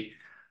spreadsheet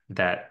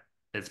that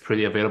is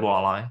pretty available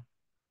online.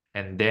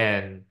 And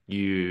then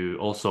you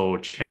also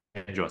change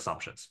your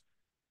assumptions.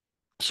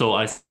 So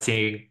I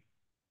think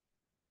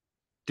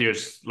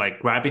there's like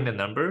grabbing the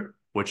number,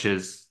 which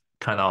is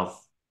kind of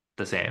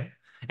the same,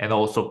 and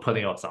also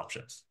putting your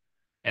assumptions.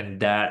 And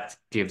that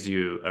gives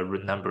you a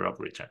number of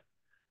return,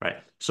 right?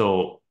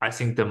 So I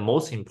think the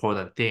most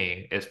important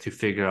thing is to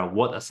figure out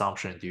what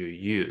assumption do you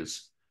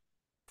use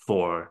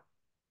for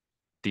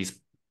these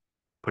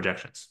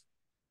projections.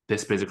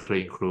 This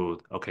basically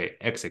include, okay,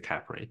 exit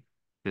cap rate.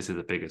 This is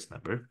the biggest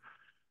number.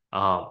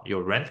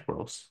 Your rent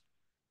growth,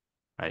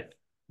 right?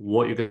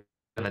 What you're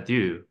gonna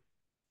do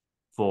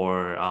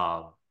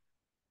for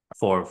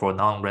for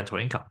non-rental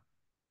income.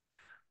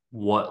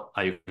 What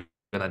are you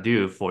gonna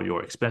do for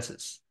your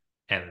expenses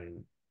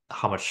and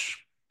how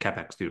much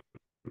capex do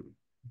you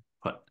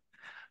put?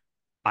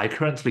 I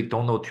currently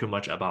don't know too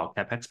much about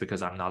capex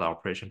because I'm not an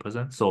operation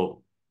person.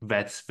 So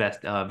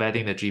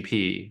vetting the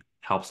GP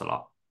helps a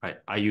lot, right?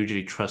 I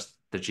usually trust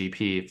the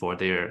GP for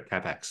their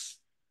capex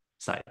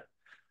side.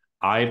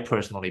 I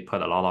personally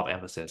put a lot of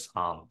emphasis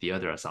on the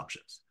other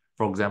assumptions.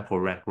 For example,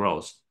 rent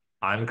growth.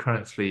 I'm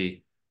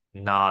currently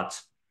not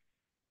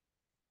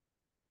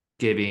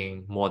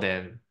giving more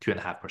than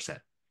 2.5%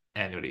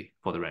 annually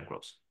for the rent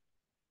growth.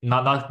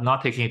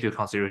 Not taking into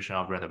consideration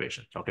of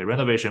renovation. Okay,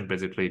 renovation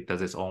basically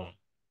does its own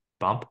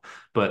bump,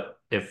 but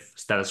if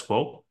status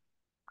quo,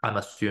 I'm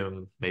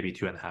assume maybe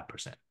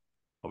 2.5%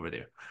 over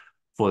there.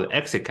 For the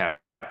exit cap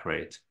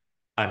rate,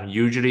 I'm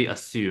usually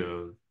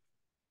assume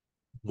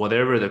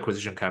whatever the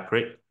acquisition cap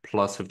rate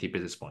plus 50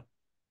 basis point.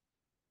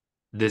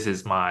 This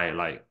is my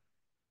like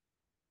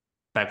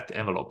back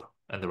envelope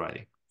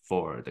underwriting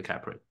for the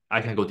cap rate.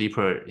 I can go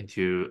deeper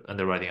into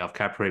underwriting of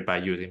cap rate by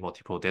using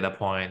multiple data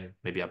point.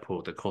 Maybe I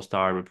pull the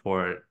CoStar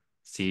report,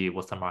 see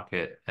what's the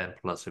market, and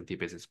plus 50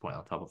 basis point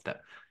on top of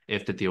that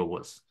if the deal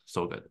was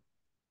so good.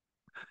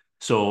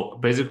 So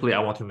basically, I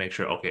want to make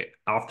sure, okay,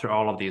 after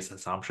all of these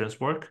assumptions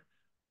work,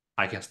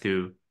 I can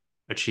still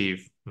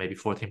achieve maybe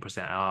 14%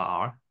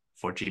 IRR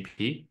for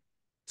GP,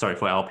 sorry,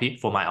 for LP,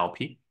 for my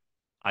LP.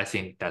 I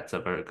think that's a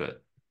very good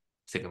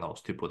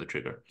signals to pull the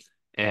trigger.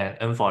 And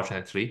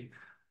unfortunately,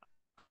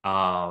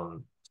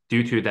 um,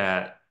 due to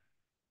that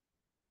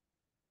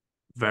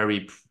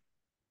very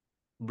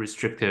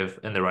restrictive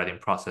underwriting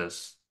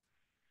process,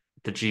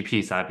 the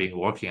GPs I've been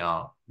working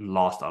on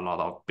lost a lot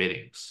of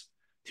biddings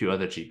to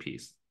other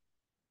GPs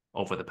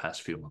over the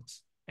past few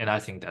months. And I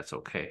think that's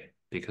okay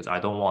because I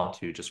don't want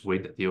to just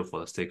win the deal for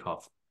the sake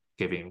of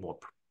giving more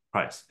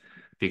price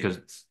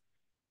because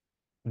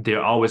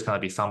there always going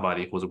to be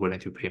somebody who's willing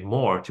to pay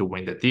more to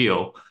win the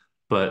deal,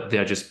 but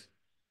they're just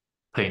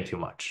paying too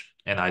much.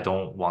 And I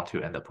don't want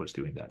to end up with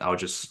doing that. I'll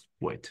just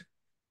wait.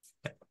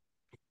 Yeah.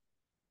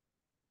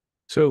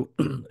 So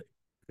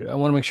I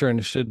want to make sure I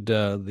understood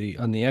the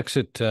on the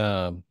exit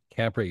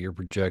cap rate you're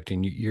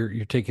projecting.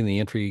 You're taking the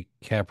entry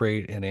cap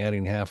rate and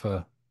adding half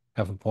a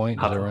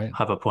point. Is that right?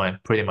 Have a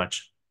point, pretty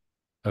much.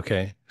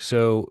 Okay.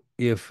 So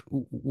if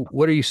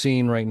what are you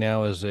seeing right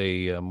now as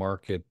a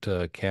market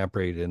cap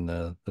rate in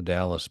the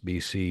Dallas,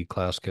 BC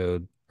class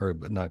code or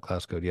not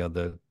class code? Yeah,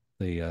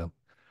 the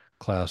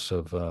class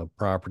of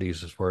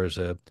properties as far as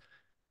an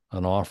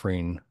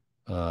offering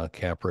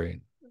cap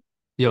rate.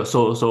 Yeah,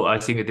 so I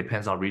think it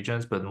depends on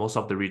regions, but most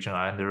of the region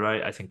I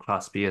underwrite, I think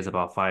Class B is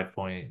about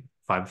 5.5,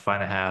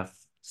 5.5,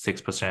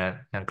 6%,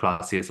 and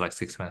Class C is like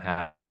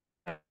 6.5,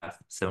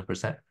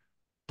 7%.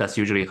 That's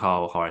usually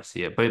how I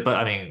see it. But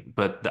I mean,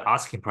 but the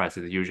asking price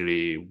is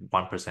usually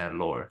 1%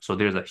 lower. So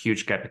there's a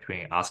huge gap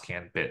between asking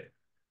and bid.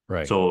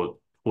 Right. So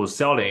who's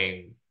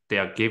selling, they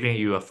are giving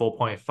you a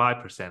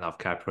 4.5% of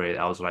cap rate.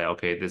 I was like,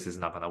 okay, this is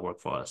not gonna work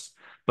for us.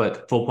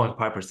 But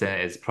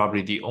 4.5% is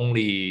probably the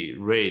only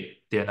rate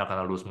they're not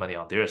gonna lose money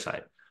on their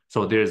side.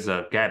 So there's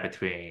a gap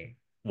between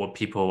what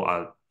people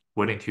are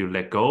willing to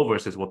let go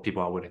versus what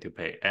people are willing to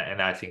pay.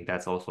 And I think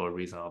that's also a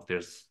reason of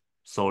there's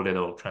so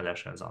little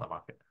transactions on the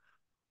market.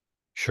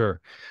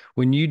 Sure.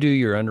 When you do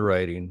your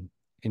underwriting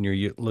and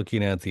you're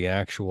looking at the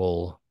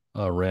actual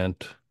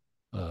rent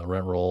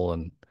roll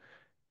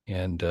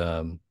and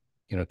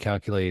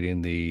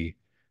calculating the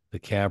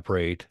cap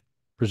rate,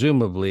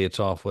 presumably it's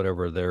off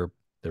whatever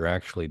they're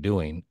actually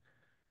doing.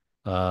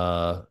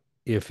 Uh,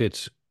 if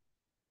it's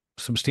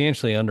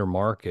substantially under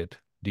market,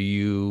 do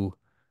you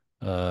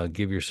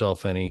give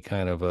yourself any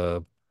kind of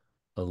a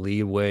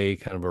leeway,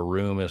 kind of a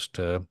room as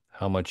to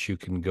how much you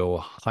can go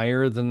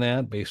higher than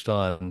that based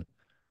on,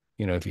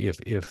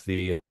 if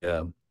the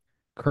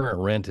current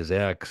rent is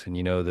X, and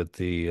you know that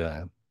the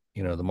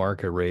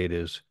market rate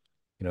is,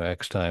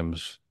 X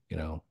times,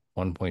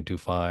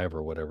 1.25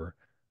 or whatever,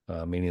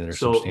 meaning there's So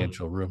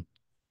substantial room.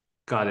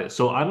 got it.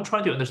 So I'm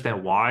trying to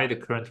understand why the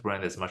current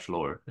rent is much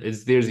lower.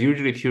 There's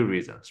usually two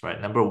reasons, right?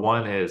 Number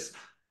one is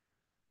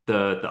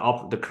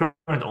the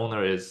current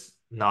owner is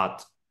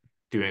not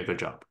doing a good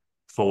job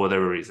for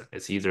whatever reason.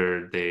 It's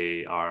either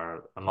they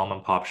are a mom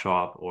and pop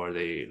shop or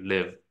they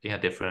live in a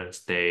different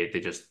state. They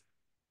just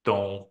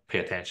don't pay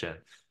attention.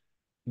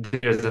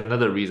 There's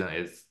another reason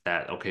is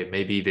that okay,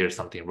 maybe there's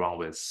something wrong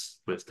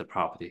with the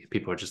property.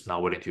 People are just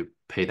not willing to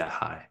pay that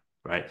high,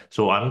 right?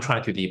 So I'm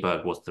trying to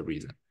debug what's the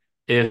reason.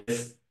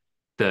 If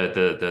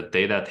the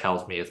data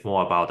tells me it's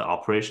more about the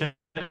operation,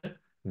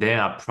 then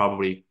I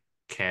probably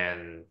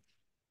can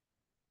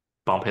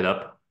bump it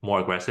up more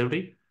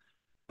aggressively.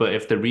 But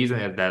if the reason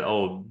is that,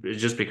 oh,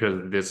 it's just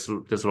because this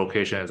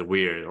location is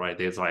weird, right?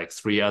 There's like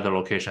three other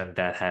locations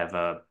that have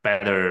a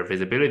better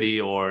visibility,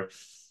 or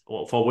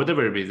for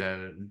whatever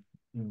reason,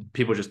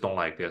 people just don't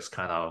like this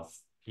kind of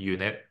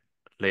unit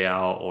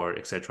layout or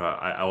etc.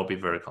 I will be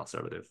very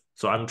conservative.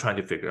 So I'm trying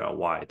to figure out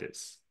why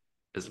this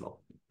is low.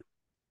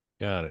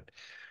 Got it.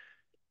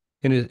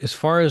 And as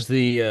far as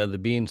the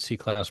B and C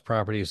class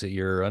properties that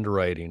you're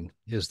underwriting,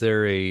 is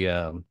there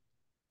a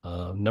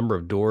number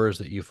of doors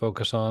that you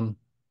focus on?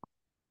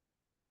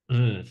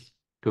 Mm,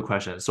 good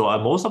question. So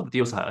most of the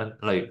deals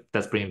like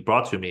that's being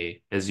brought to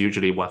me is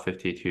usually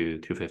 150 to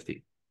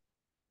 250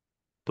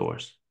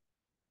 doors.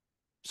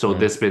 So Mm,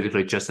 this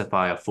basically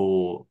justify a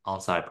full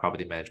on-site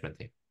property management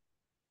team.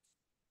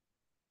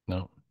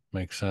 no,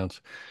 makes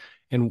sense.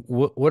 And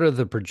what are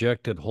the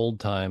projected hold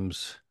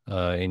times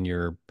in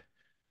your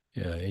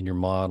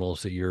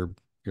models that you're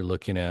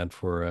looking at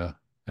for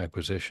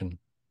acquisition?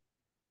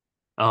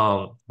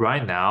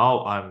 Right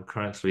now, I'm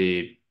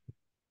currently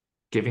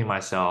giving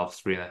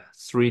myself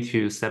 3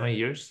 to 7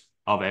 years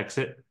of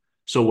exit.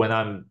 So when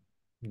I'm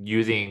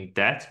using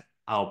debt,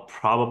 I'll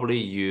probably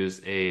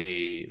use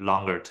a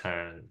longer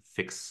term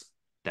fixed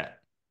debt,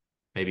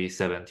 maybe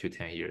 7 to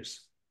 10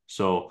 years.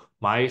 So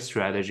my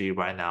strategy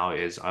right now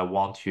is I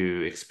want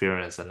to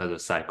experience another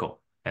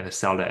cycle and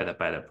sell that at a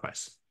better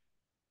price.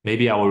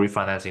 Maybe I will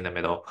refinance in the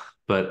middle,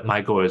 but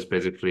my goal is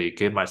basically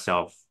give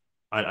myself,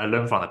 I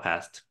learned from the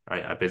past,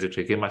 right? I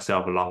basically give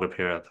myself a longer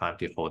period of time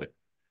to hold it.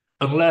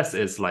 Unless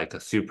it's like a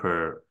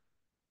super,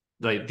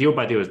 like deal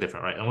by deal is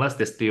different, right? Unless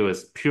this deal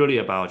is purely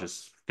about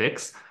just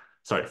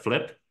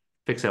flip,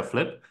 fix or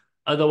flip.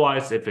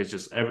 Otherwise, if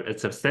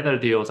it's a standard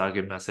deals, I'll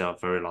give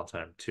myself very long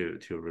time to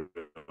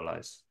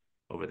realize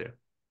over there.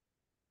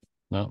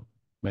 No,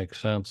 makes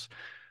sense.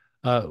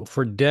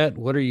 For debt,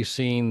 what are you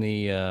seeing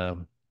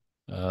the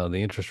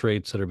interest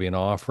rates that are being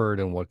offered,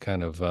 and what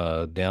kind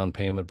of down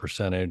payment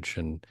percentage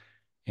and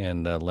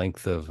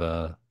length of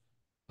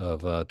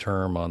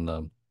term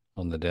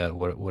on the debt?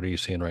 What are you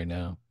seeing right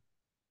now?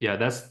 Yeah,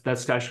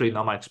 that's actually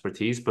not my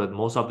expertise, but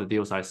most of the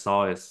deals I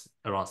saw is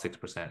around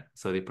 6%,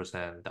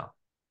 30% down,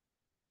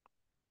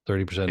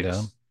 30%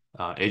 down?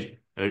 fixed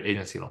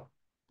agency loan.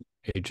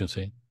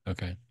 Agency.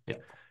 Okay. Yeah,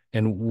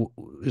 And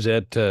is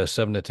that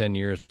 7 to 10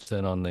 years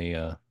then on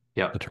yeah,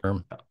 the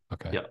term? yeah,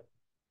 Okay.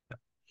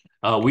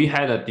 yeah. We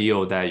had a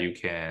deal that you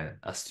can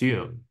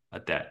assume a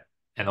debt,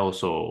 and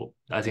also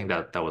I think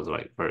that was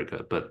like very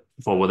good. But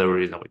for whatever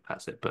reason, we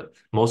passed it. But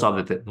most of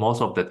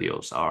the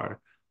deals are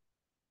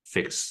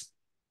fixed,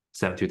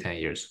 7 to 10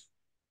 years.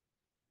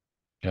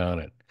 Got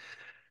it.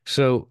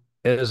 So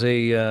as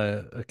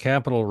a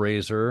capital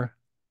raiser,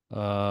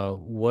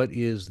 what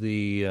is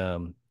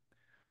the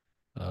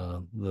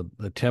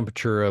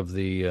temperature of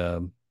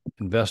the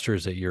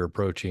investors that you're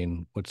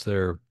approaching? What's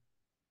their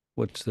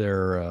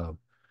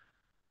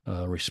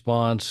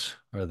response?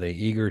 Are they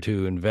eager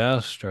to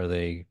invest? Are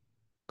they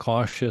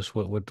cautious?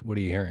 What are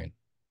you hearing?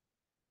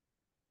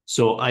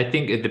 So I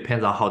think it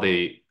depends on how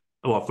they.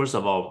 Well, first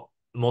of all,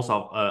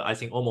 I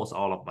think almost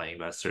all of my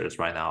investors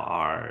right now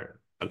are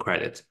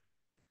accredited,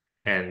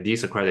 and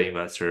these accredited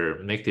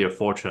investors make their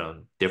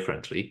fortune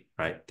differently,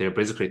 right? There are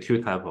basically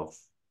two type of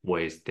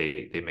ways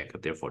they make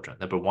up their fortune.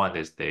 Number one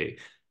is they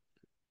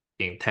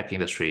in tech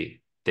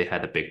industry they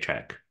had a big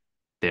check,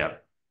 they are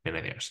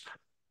millionaires.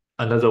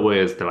 Another way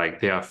is like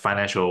they are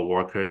financial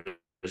workers,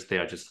 they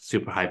are just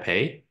super high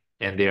pay,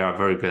 and they are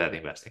very good at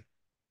investing.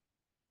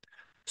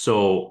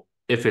 So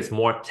if it's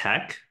more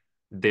tech,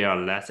 they are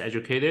less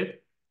educated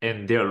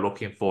and they're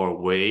looking for a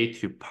way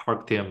to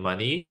park their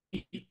money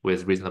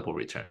with reasonable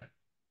return.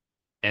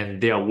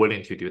 And they are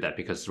willing to do that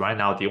because right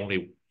now the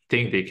only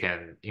thing they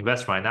can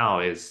invest right now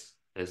is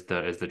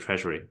the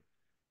treasury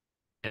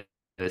and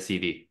the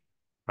CD,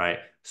 right?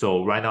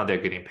 So right now they're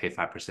getting paid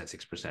 5%,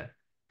 6%.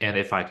 And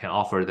if I can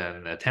offer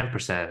them a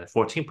 10%,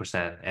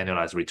 14%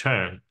 annualized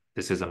return,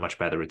 this is a much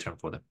better return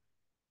for them.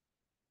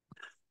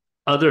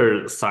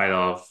 Other side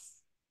of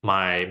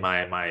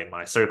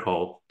my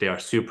circle, they are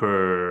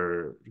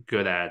super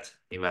good at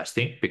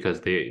investing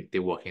because they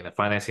work in the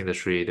finance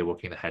industry, they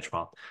work in the hedge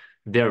fund.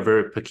 They're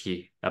very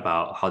picky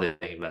about how they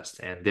invest,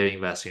 and they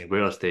invest in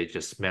real estate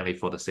just mainly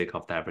for the sake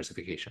of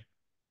diversification.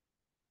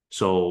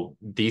 So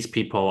these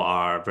people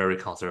are very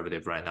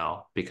conservative right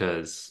now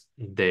because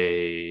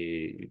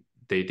they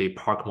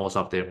park most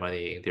of their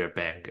money in their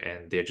bank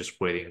and they're just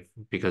waiting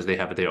because they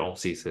have their own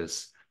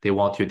thesis. They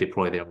want to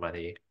deploy their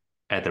money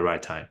at the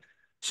right time.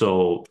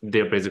 So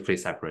they're basically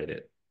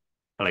separated.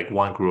 Like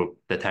one group,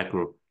 the tech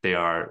group, they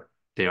are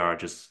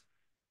just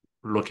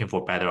looking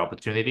for better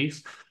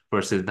opportunities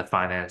versus the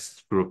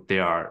finance group, they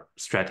are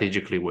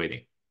strategically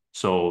waiting.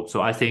 So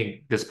I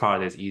think this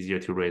part is easier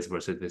to raise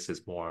versus this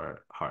is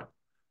more hard.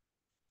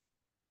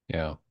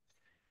 Yeah.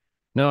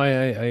 No,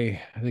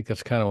 I think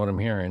that's kind of what I'm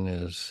hearing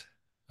is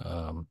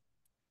um,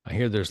 I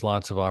hear there's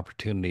lots of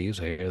opportunities.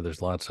 I hear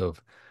there's lots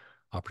of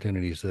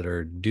opportunities that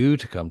are due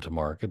to come to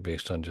market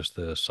based on just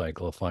the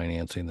cycle of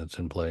financing that's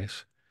in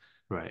place.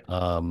 Right.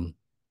 Um,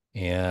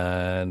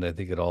 and I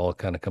think it all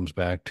kind of comes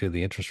back to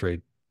the interest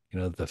rate,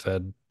 that the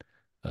Fed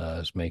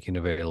is making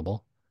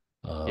available.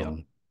 Yeah.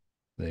 Um,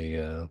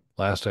 the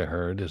last I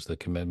heard is the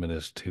commitment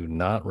is to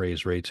not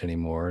raise rates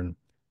anymore,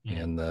 Mm.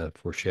 and the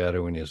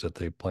foreshadowing is that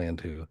they plan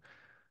to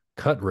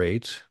cut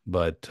rates,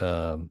 but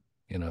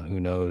who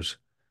knows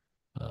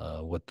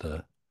what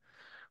the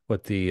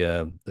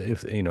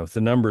if if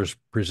the numbers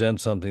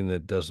present something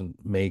that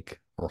doesn't make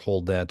or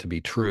hold that to be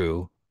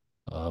true,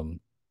 um,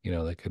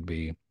 that could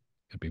be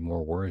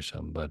more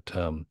worrisome. But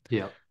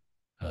Yeah.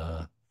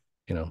 uh,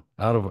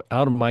 out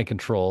of my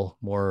control.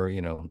 More,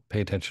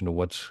 pay attention to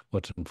what's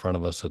in front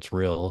of us that's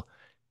real,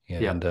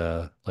 Yeah.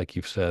 and like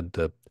you've said,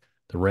 the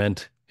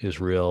rent is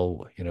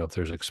real. If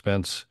there's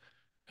expenses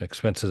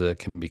that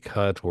can be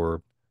cut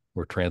or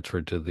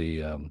transferred to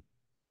the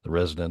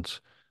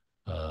residents.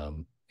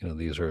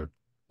 These are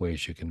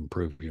ways you can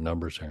improve your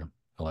numbers there.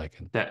 I like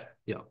it. That,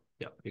 yeah.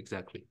 Yeah.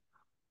 Exactly.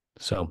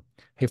 So,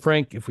 hey,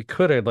 Frank, if we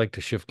could, I'd like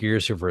to shift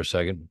gears here for a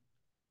second.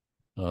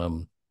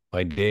 Um,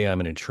 by day, I'm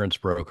an insurance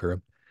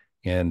broker,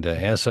 and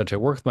Mm. as such, I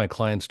work with my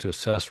clients to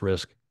assess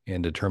risk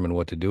and determine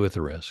what to do with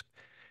the risk.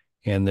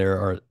 And there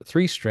are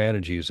three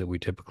strategies that we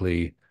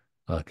typically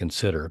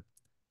consider.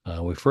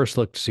 We first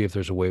look to see if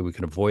there's a way we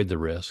can avoid the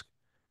risk.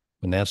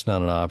 When that's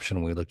not an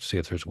option, we look to see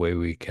if there's a way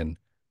we can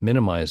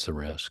minimize the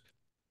risk.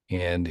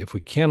 And if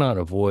we cannot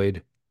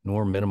avoid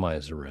nor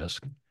minimize the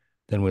risk,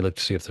 then we look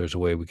to see if there's a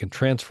way we can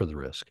transfer the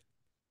risk.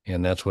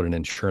 And that's what an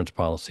insurance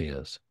policy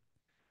is.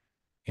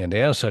 And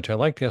as such, I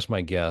like to ask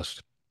my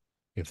guests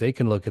if they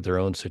can look at their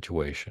own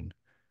situation.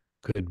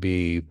 Could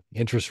be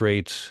interest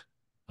rates,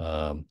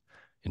 um,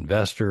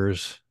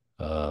 investors,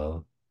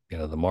 the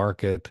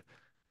market,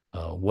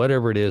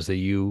 whatever it is that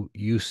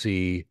you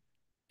see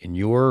in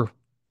your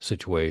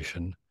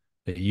situation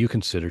that you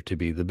consider to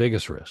be the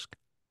biggest risk.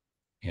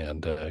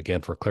 And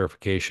again, for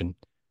clarification,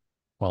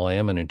 while I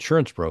am an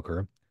insurance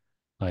broker,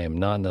 I am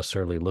not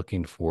necessarily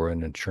looking for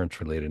an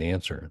insurance related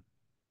answer.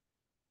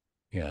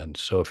 And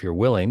so, if you're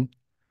willing,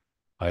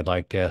 I'd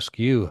like to ask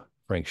you,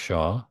 Frank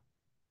Shaw,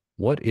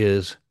 what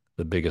is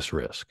the biggest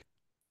risk?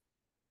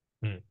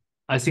 Mm.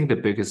 I think the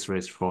biggest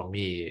risk for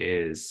me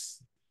is,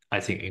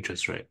 I think,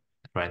 interest rate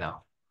right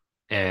now.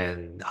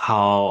 And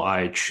how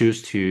I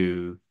choose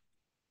to,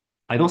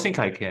 I don't think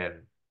I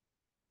can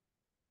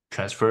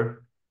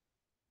transfer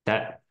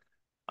that,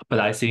 but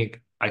I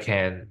think I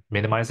can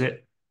minimize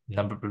it.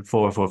 Number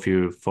for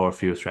a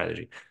few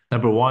strategy.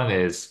 Number one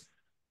is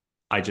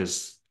I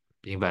just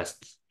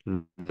invest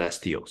less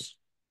deals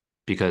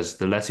because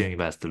the less you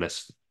invest, the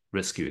less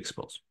risk you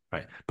expose,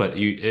 right? But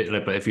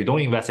if you don't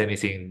invest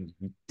anything,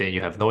 then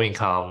you have no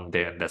income,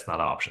 then that's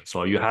not an option.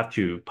 So you have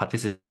to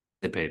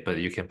participate, but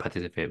you can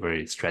participate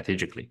very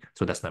strategically.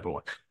 So that's number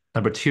one.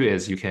 Number two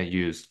is you can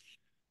use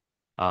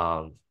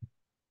um,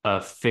 a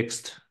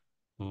fixed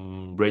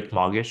rate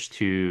mortgage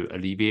to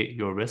alleviate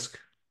your risk,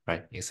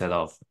 right? Instead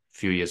of a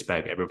few years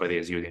back, everybody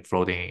is using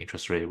floating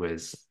interest rate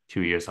with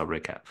 2 years of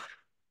rate cap.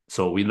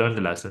 So we learned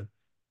the lesson.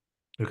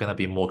 We're gonna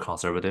be more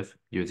conservative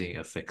using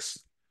a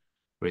fixed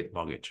rate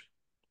mortgage.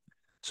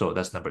 So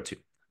that's number two.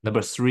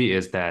 Number three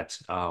is that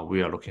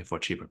we are looking for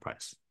cheaper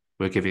price.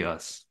 We're giving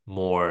us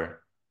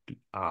more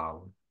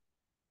um,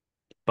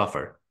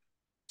 buffer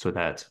so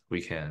that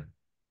we can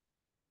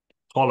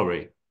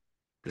tolerate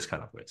this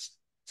kind of risk.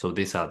 So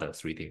these are the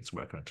three things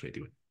we're currently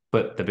doing.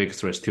 But the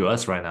biggest risk to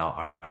us right now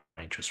are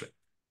interest rate.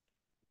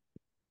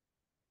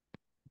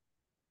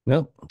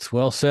 Nope, it's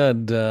well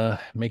said.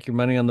 Make your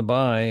money on the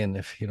buy, and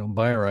if you don't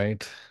buy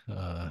right,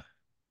 uh,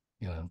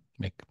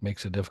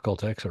 makes it difficult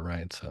to exit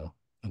right. So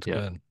that's Yeah,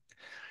 good.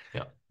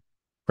 yeah,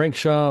 Frank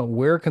Shaw,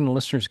 where can the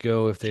listeners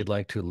go if they'd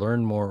like to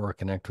learn more or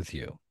connect with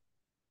you?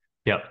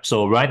 yeah.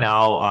 So right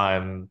now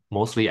I'm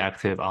mostly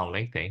active on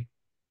LinkedIn.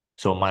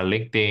 So my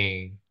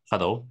LinkedIn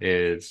handle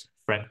is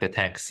Frank the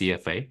Tank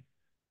CFA,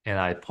 and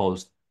I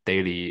post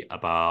daily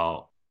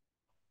about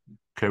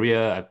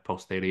career. I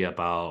post daily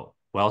about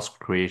wealth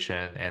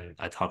creation, and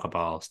I talk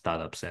about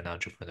startups and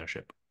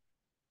entrepreneurship.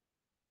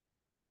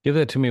 Give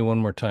that to me one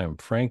more time.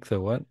 Frank the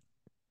what?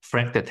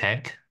 Frank the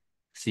Tank,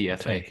 The CFA.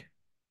 Tank.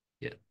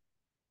 Yeah,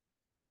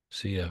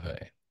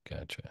 CFA.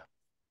 Gotcha.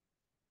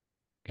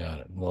 Got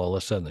it. Well,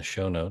 let's set in the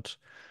show notes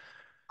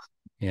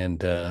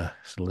and so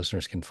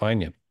listeners can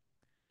find you.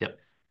 yep.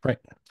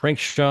 Frank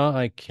Xia,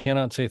 I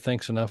cannot say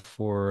thanks enough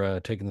for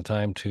taking the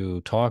time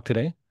to talk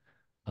today.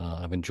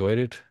 I've enjoyed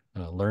it,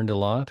 learned a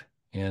lot,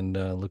 and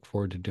look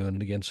forward to doing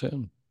it again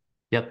soon.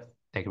 Yep.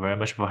 Thank you very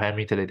much for having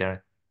me today,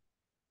 Darren.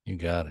 You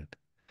got it.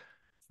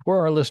 For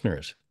our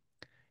listeners,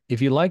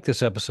 if you like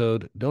this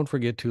episode, don't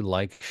forget to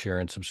like, share,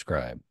 and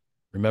subscribe.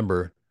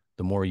 Remember,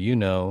 the more you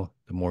know,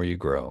 the more you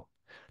grow.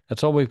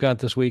 That's all we've got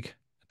this week.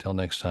 Until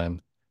next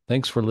time,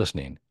 thanks for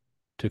listening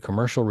to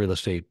Commercial Real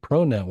Estate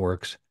Pro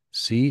Network's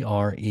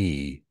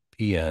CREPN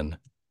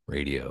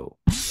Radio.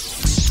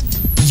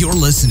 You're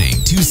listening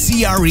to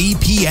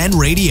CREPN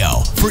Radio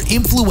for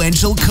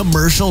influential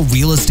commercial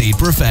real estate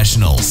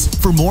professionals.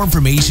 For more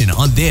information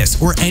on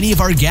this or any of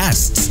our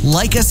guests,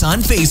 like us on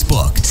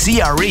Facebook,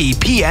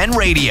 CREPN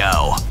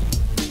Radio.